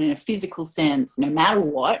in a physical sense, no matter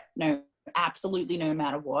what, absolutely no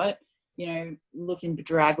matter what, looking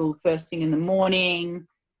bedraggled first thing in the morning,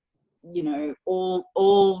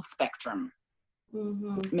 all spectrum.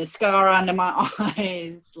 Mascara under my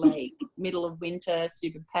eyes, like middle of winter,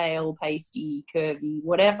 super pale, pasty, curvy,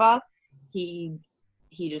 whatever. He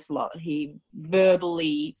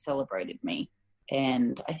verbally celebrated me.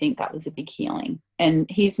 And I think that was a big healing. And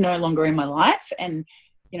he's no longer in my life. And,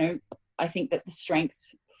 I think that the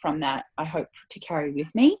strength from that, I hope to carry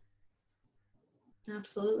with me.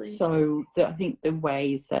 Absolutely. So I think the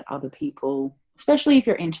ways that other people, especially if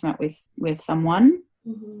you're intimate with someone,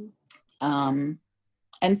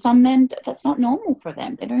 and some men, that's not normal for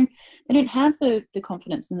them. They don't have the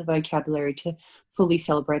confidence and the vocabulary to fully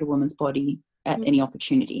celebrate a woman's body at any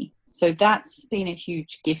opportunity. So that's been a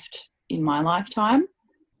huge gift in my lifetime.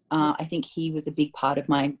 I think he was a big part of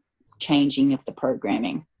my changing of the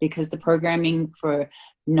programming, because the programming for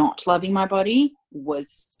not loving my body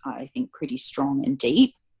was, I think, pretty strong and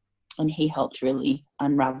deep. And he helped really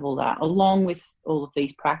unravel that, along with all of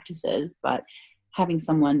these practices. But having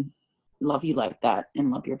someone love you like that and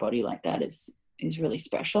love your body like that is really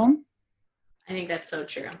special. I think that's so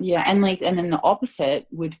true. Yeah. And then the opposite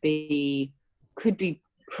could be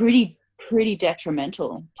pretty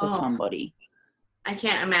detrimental to somebody. I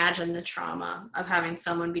can't imagine the trauma of having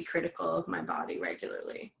someone be critical of my body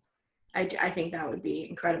regularly. I think that would be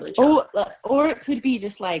incredibly challenging. Or it could be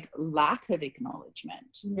just like lack of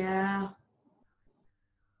acknowledgement. Yeah.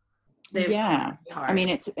 Yeah. I mean,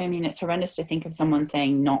 it's horrendous to think of someone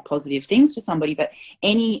saying not positive things to somebody, but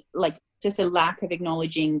just a lack of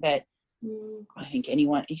acknowledging that. I think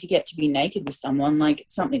anyone, if you get to be naked with someone, like,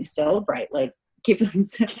 it's something to celebrate. Like, give them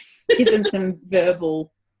some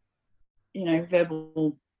verbal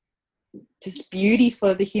just beauty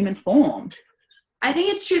for the human form. I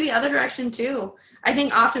think it's true the other direction too. I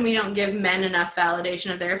think often we don't give men enough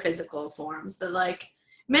validation of their physical forms. That, like,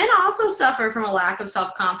 men also suffer from a lack of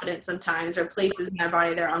self-confidence sometimes, or places in their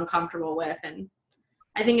body they're uncomfortable with. And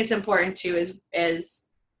I think it's important too, is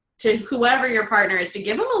to whoever your partner is, to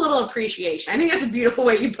give them a little appreciation. I think that's a beautiful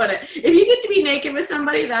way you put it. If you get to be naked with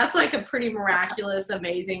somebody, that's like a pretty miraculous,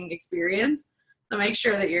 amazing experience. So make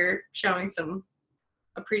sure that you're showing some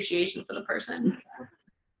appreciation for the person.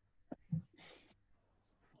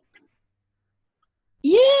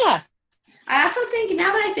 Yeah. I also think,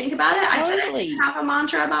 now that I think about it, I said I didn't have a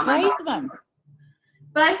mantra about my body.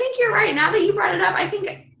 But I think you're right. Now that you brought it up, I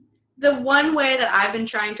think the one way that I've been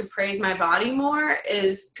trying to praise my body more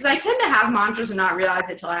is, because I tend to have mantras and not realize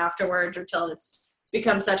it till afterwards, or till it's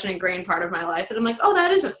become such an ingrained part of my life that I'm like, oh, that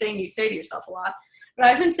is a thing you say to yourself a lot. But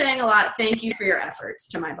I've been saying a lot, thank you for your efforts,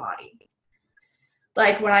 to my body.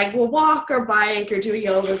 Like, when I will walk or bike or do a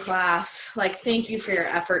yoga class, like, thank you for your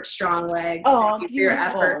efforts, strong legs. Thank you for your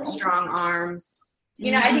efforts, strong arms.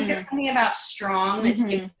 You know, I think there's something about strong that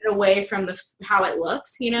takes it away from how it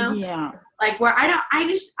looks, you know? Yeah. Like, where I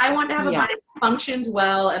want to have a body that functions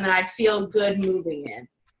well and that I feel good moving in.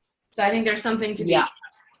 So I think there's something to be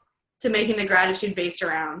to making the gratitude based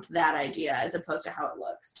around that idea as opposed to how it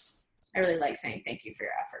looks. I really like saying thank you for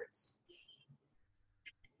your efforts.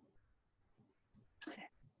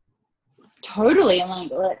 Totally. And, like,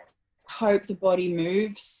 let's hope the body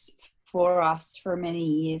moves for us for many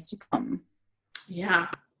years to come. Yeah.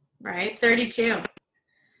 Right. 32.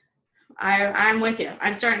 I'm with you.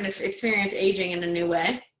 I'm starting to experience aging in a new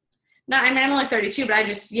way. No, I mean, I'm only 32, but I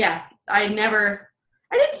didn't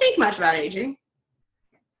think much about aging.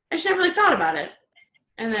 I just never really thought about it.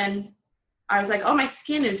 And then I was like, oh, my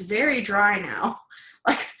skin is very dry now.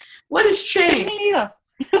 Like, what has changed? Me neither.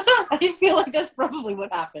 I feel like that's probably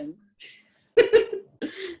what happened.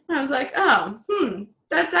 I was like, oh,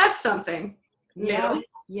 that's something new.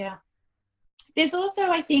 Yeah. There's also,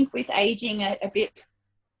 I think, with aging a bit,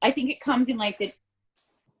 I think it comes in like the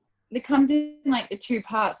two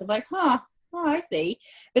parts of like, I see.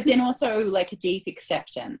 But then also like a deep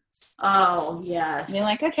acceptance. Oh, yes. And you're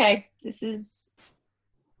like, okay, this is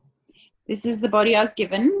the body I was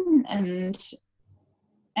given, and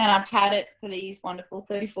I've had it for these wonderful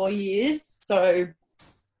 34 years. So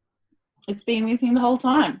it's been with me the whole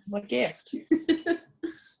time. What a gift.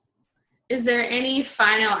 Is there any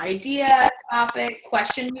final idea, topic,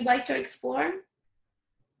 question you'd like to explore?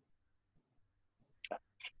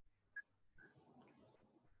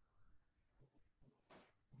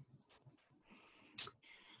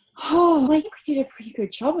 Oh, I think we did a pretty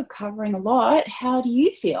good job of covering a lot. How do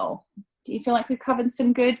you feel? Do you feel like we've covered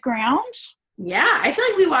some good ground? Yeah, I feel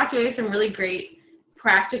like we walked away with some really great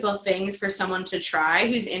practical things for someone to try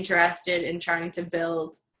who's interested in trying to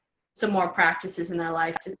build some more practices in their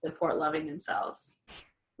life to support loving themselves.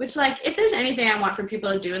 Which, like, if there's anything I want for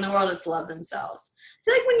people to do in the world, it's love themselves. I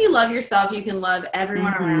feel like when you love yourself, you can love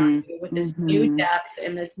everyone around you with this new depth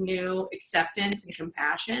and this new acceptance and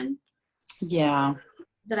compassion. Yeah.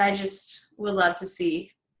 That I just would love to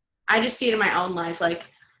see. I just see it in my own life. Like,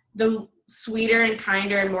 the sweeter and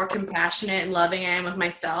kinder and more compassionate and loving I am with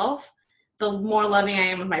myself, the more loving I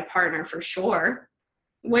am with my partner, for sure.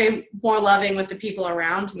 Way more loving with the people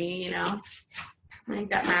around me, you know. I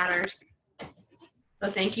think that matters.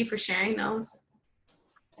 So thank you for sharing those.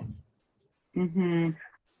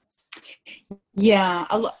 Yeah,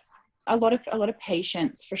 a lot of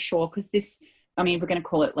patience, for sure, because this, I mean, we're going to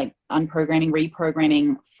call it like unprogramming,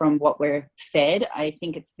 reprogramming from what we're fed. I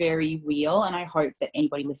think it's very real, and I hope that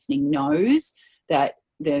anybody listening knows that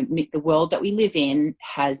the world that we live in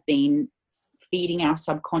has been feeding our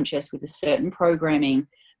subconscious with a certain programming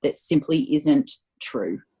that simply isn't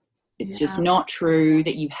true. It's just not true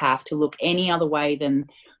that you have to look any other way than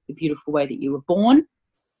the beautiful way that you were born.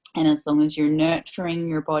 And as long as you're nurturing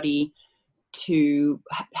your body to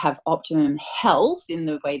have optimum health in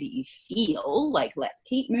the way that you feel, like, let's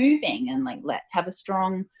keep moving, and like, let's have a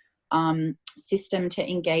strong system to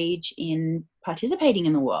engage in participating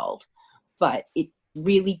in the world. But it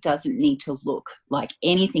really doesn't need to look like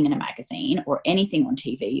anything in a magazine or anything on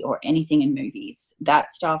TV or anything in movies.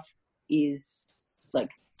 That stuff is like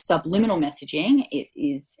subliminal messaging, it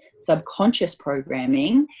is subconscious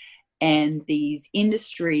programming, and these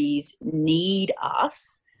industries need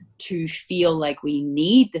us to feel like we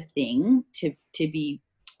need the thing to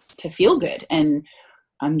feel good. And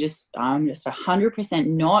I'm just 100%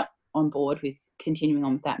 not on board with continuing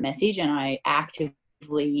on with that message, and I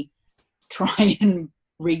actively try and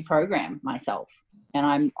reprogram myself.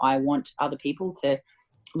 And I want other people to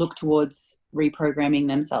look towards reprogramming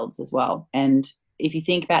themselves as well. And if you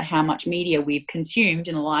think about how much media we've consumed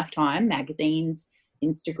in a lifetime, magazines,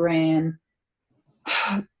 Instagram,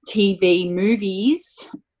 TV, movies,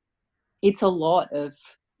 it's a lot of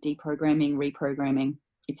deprogramming, reprogramming.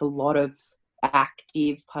 It's a lot of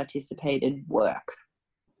active, participated work.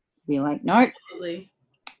 Be like, nope,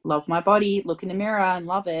 love my body, look in the mirror and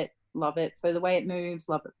love it for the way it moves,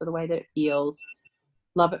 love it for the way that it feels,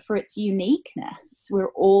 love it for its uniqueness.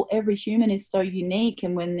 Every human is so unique,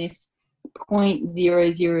 and when this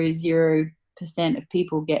 0.000% of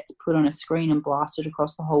people gets put on a screen and blasted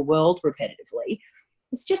across the whole world repetitively,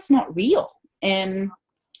 it's just not real. And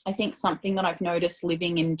I think something that I've noticed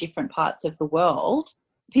living in different parts of the world,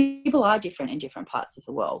 people are different in different parts of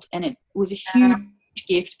the world, and it was a huge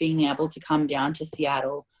gift being able to come down to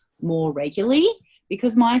Seattle more regularly,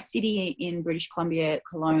 because my city in British Columbia,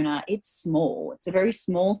 Kelowna, it's small. It's a very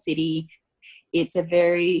small city. It's a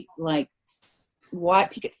very like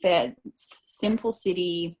white picket fence, simple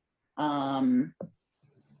city.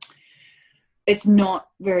 It's not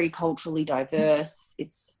very culturally diverse.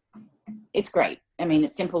 It's great. I mean,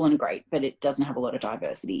 it's simple and great, but it doesn't have a lot of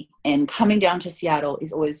diversity. And coming down to Seattle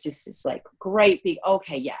is always just this like great big,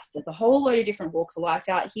 okay, yes, there's a whole load of different walks of life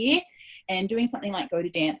out here. And doing something like go to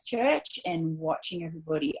dance church and watching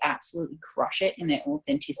everybody absolutely crush it in their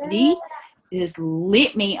authenticity just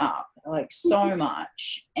lit me up like so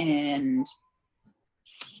much. And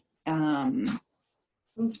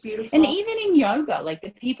it's beautiful. And even in yoga, like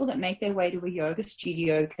the people that make their way to a yoga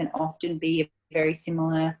studio can often be a very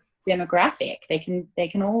similar demographic. They can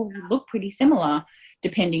all look pretty similar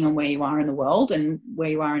depending on where you are in the world and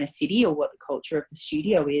where you are in a city or what the culture of the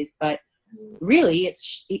studio is. But really, it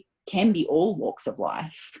can be all walks of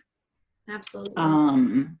life. Absolutely.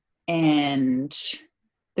 And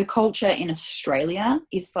the culture in Australia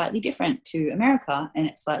is slightly different to America, and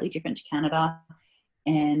it's slightly different to Canada,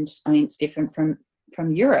 and I mean it's different from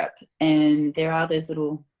Europe. And there are those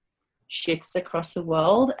little shifts across the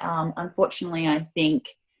world. Unfortunately, I think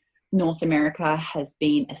North America has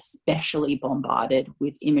been especially bombarded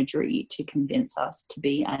with imagery to convince us to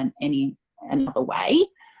be any another way,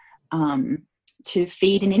 to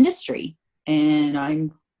feed an industry. And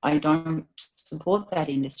I don't support that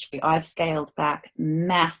industry. I've scaled back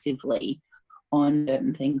massively on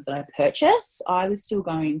certain things that I purchase. I was still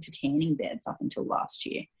going to tanning beds up until last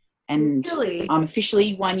year. And really? I'm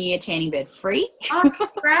officially 1 year tanning bed free. Oh,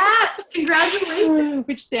 congrats! Congratulations!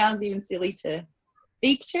 Which sounds even silly to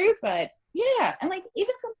speak to, but yeah. And like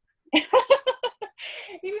even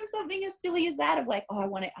something as silly as that of like, oh, I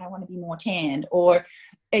want to be more tanned, or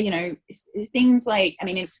things like, I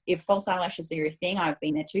mean, if false eyelashes are a thing, I've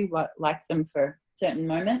been there too, like them for certain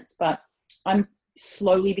moments, but I'm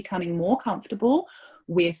slowly becoming more comfortable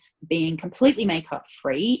with being completely makeup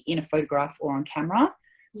free in a photograph or on camera.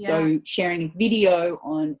 Yeah. So sharing a video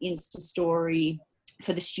on Insta story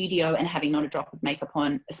for the studio and having not a drop of makeup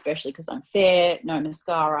on, especially because I'm fair, no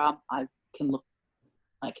mascara, I can look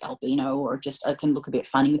like albino, or just I can look a bit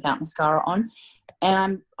funny without mascara on.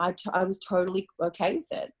 And I was totally okay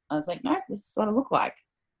with it. I was like, no, this is what I look like.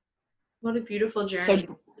 What a beautiful journey.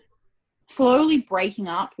 So slowly breaking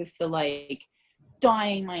up with the like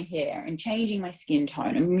dyeing my hair and changing my skin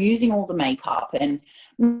tone and using all the makeup, and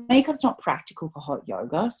makeup's not practical for hot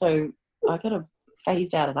yoga, so I got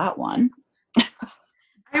phased out of that one.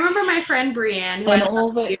 I remember my friend Brienne, who I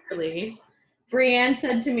love dearly. Brienne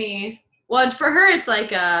said to me, well, for her it's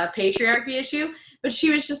like a patriarchy issue, but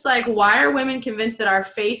she was just like, why are women convinced that our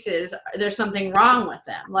faces, there's something wrong with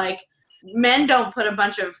them? Like, men don't put a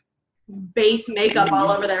bunch of base makeup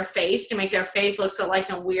all over their face to make their face look so like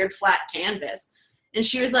some weird flat canvas. And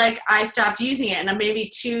she was like, I stopped using it, and maybe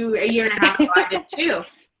a year and a half ago I did too.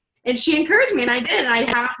 And she encouraged me, and I did. And I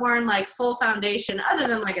have worn like full foundation other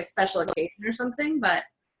than like a special occasion or something, but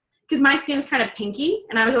because my skin is kind of pinky,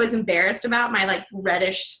 and I was always embarrassed about my like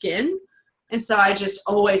reddish skin. And so I just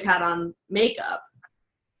always had on makeup.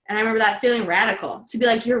 And I remember that feeling radical to be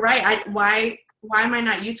like, you're right. Why am I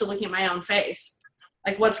not used to looking at my own face?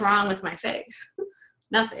 Like, what's wrong with my face?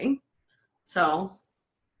 Nothing. So.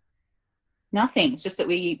 Nothing. It's just that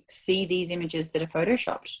we see these images that are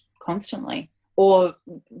photoshopped constantly. or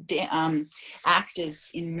actors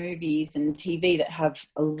in movies and TV that have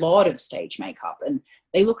a lot of stage makeup and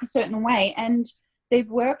they look a certain way, and they've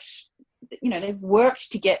worked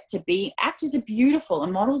to get to be. Actors are beautiful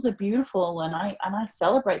and models are beautiful, and I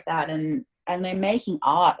celebrate that, and they're making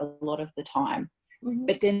art a lot of the time. Mm-hmm.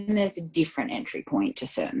 But then there's a different entry point to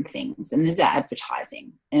certain things, and there's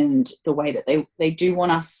advertising and the way that they do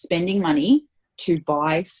want us spending money to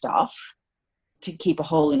buy stuff to keep a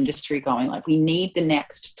whole industry going. Like, we need the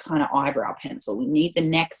next kind of eyebrow pencil. We need the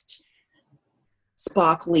next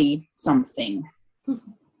sparkly something.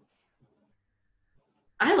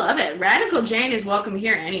 I love it. Radical Jane is welcome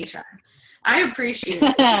here anytime. I appreciate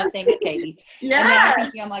it. Thanks, Katie. Yeah.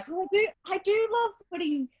 And I'm like, oh, I do love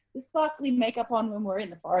putting the sparkly makeup on when we're in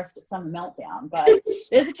the forest at Summer Meltdown, but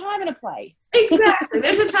there's a time and a place. Exactly.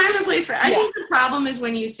 There's a time and a place for it. I think the problem is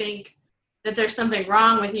when you think that there's something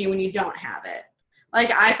wrong with you when you don't have it.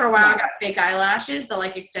 Like, I, for a while, got fake eyelashes, the,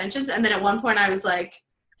 like, extensions, and then at one point I was, like,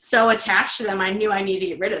 so attached to them, I knew I needed to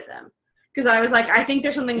get rid of them. Because I was like, I think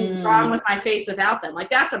there's something wrong with my face without them. Like,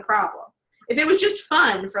 that's a problem. If it was just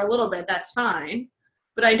fun for a little bit, that's fine.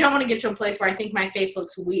 But I don't want to get to a place where I think my face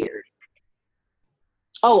looks weird.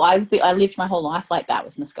 Oh, I lived my whole life like that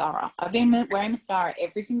with mascara. I've been wearing mascara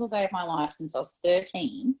every single day of my life since I was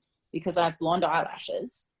 13 because I have blonde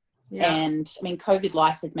eyelashes. Yeah. And, I mean, COVID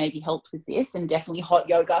life has maybe helped with this, and definitely hot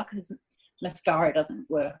yoga, because mascara doesn't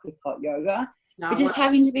work with hot yoga. No, but just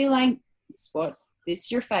having to be like, this is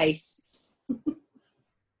your face.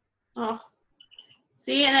 Oh,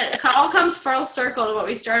 see, and it all comes full circle to what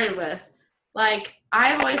we started with. Like,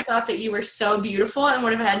 I've always thought that you were so beautiful and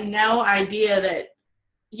would have had no idea that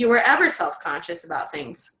you were ever self-conscious about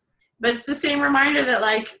things. But it's the same reminder that,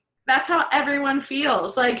 like, that's how everyone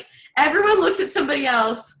feels. Like, everyone looks at somebody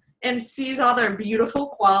else and sees all their beautiful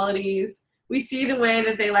qualities. We see the way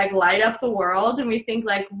that they, like, light up the world, and we think,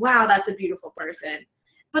 like, wow, that's a beautiful person.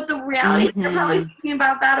 But the reality is they're probably thinking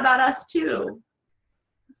about that about us too.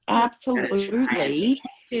 Absolutely.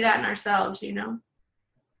 See that in ourselves, you know?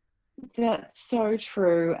 That's so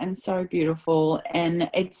true and so beautiful. And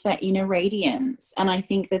it's that inner radiance. And I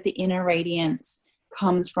think that the inner radiance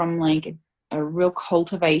comes from, like, a real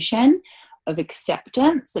cultivation of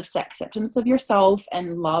acceptance of yourself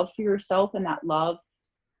and love for yourself. And that love,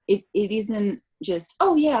 it isn't just,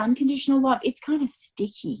 oh yeah, unconditional love. It's kind of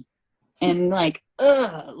sticky and like,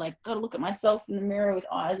 gotta look at myself in the mirror with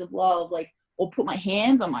eyes of love, like, or put my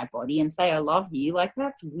hands on my body and say I love you. Like,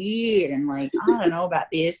 that's weird, and like, I don't know about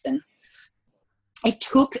this. And it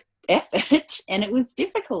took effort, and it was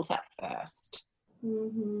difficult at first.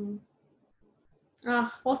 Mm-hmm.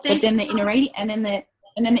 Oh, well, thank you. But then the inner radiance, and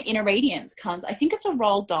then the inner radiance comes. I think it's a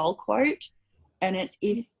Roald Dahl quote, and it's,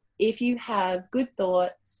 if you have good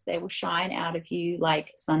thoughts, they will shine out of you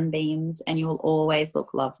like sunbeams, and you will always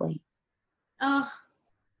look lovely. Oh,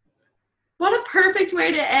 what a perfect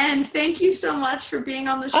way to end. Thank you so much for being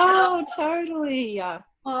on the show. Oh, totally.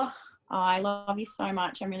 Oh, I love you so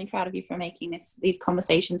much. I'm really proud of you for making these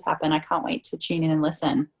conversations happen. I can't wait to tune in and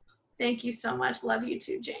listen. Thank you so much. Love you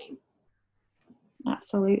too, Jane.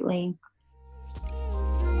 Absolutely.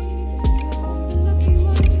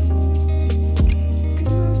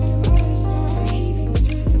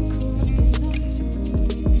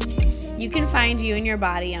 You can find You and Your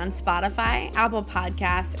Body on Spotify, Apple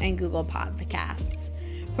Podcasts, and Google Podcasts.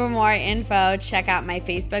 For more info, check out my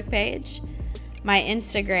Facebook page, my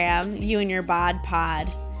Instagram, You and Your Bod Pod,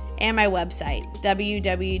 and my website,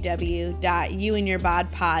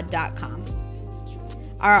 www.youandyourbodpod.com.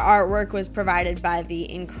 Our artwork was provided by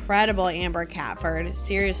the incredible Amber Catford.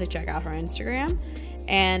 Seriously, check out her Instagram.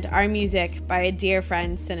 And our music by a dear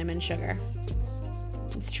friend, Cinnamon Sugar.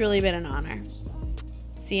 It's truly been an honor.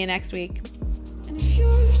 See you next week. And if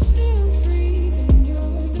you're still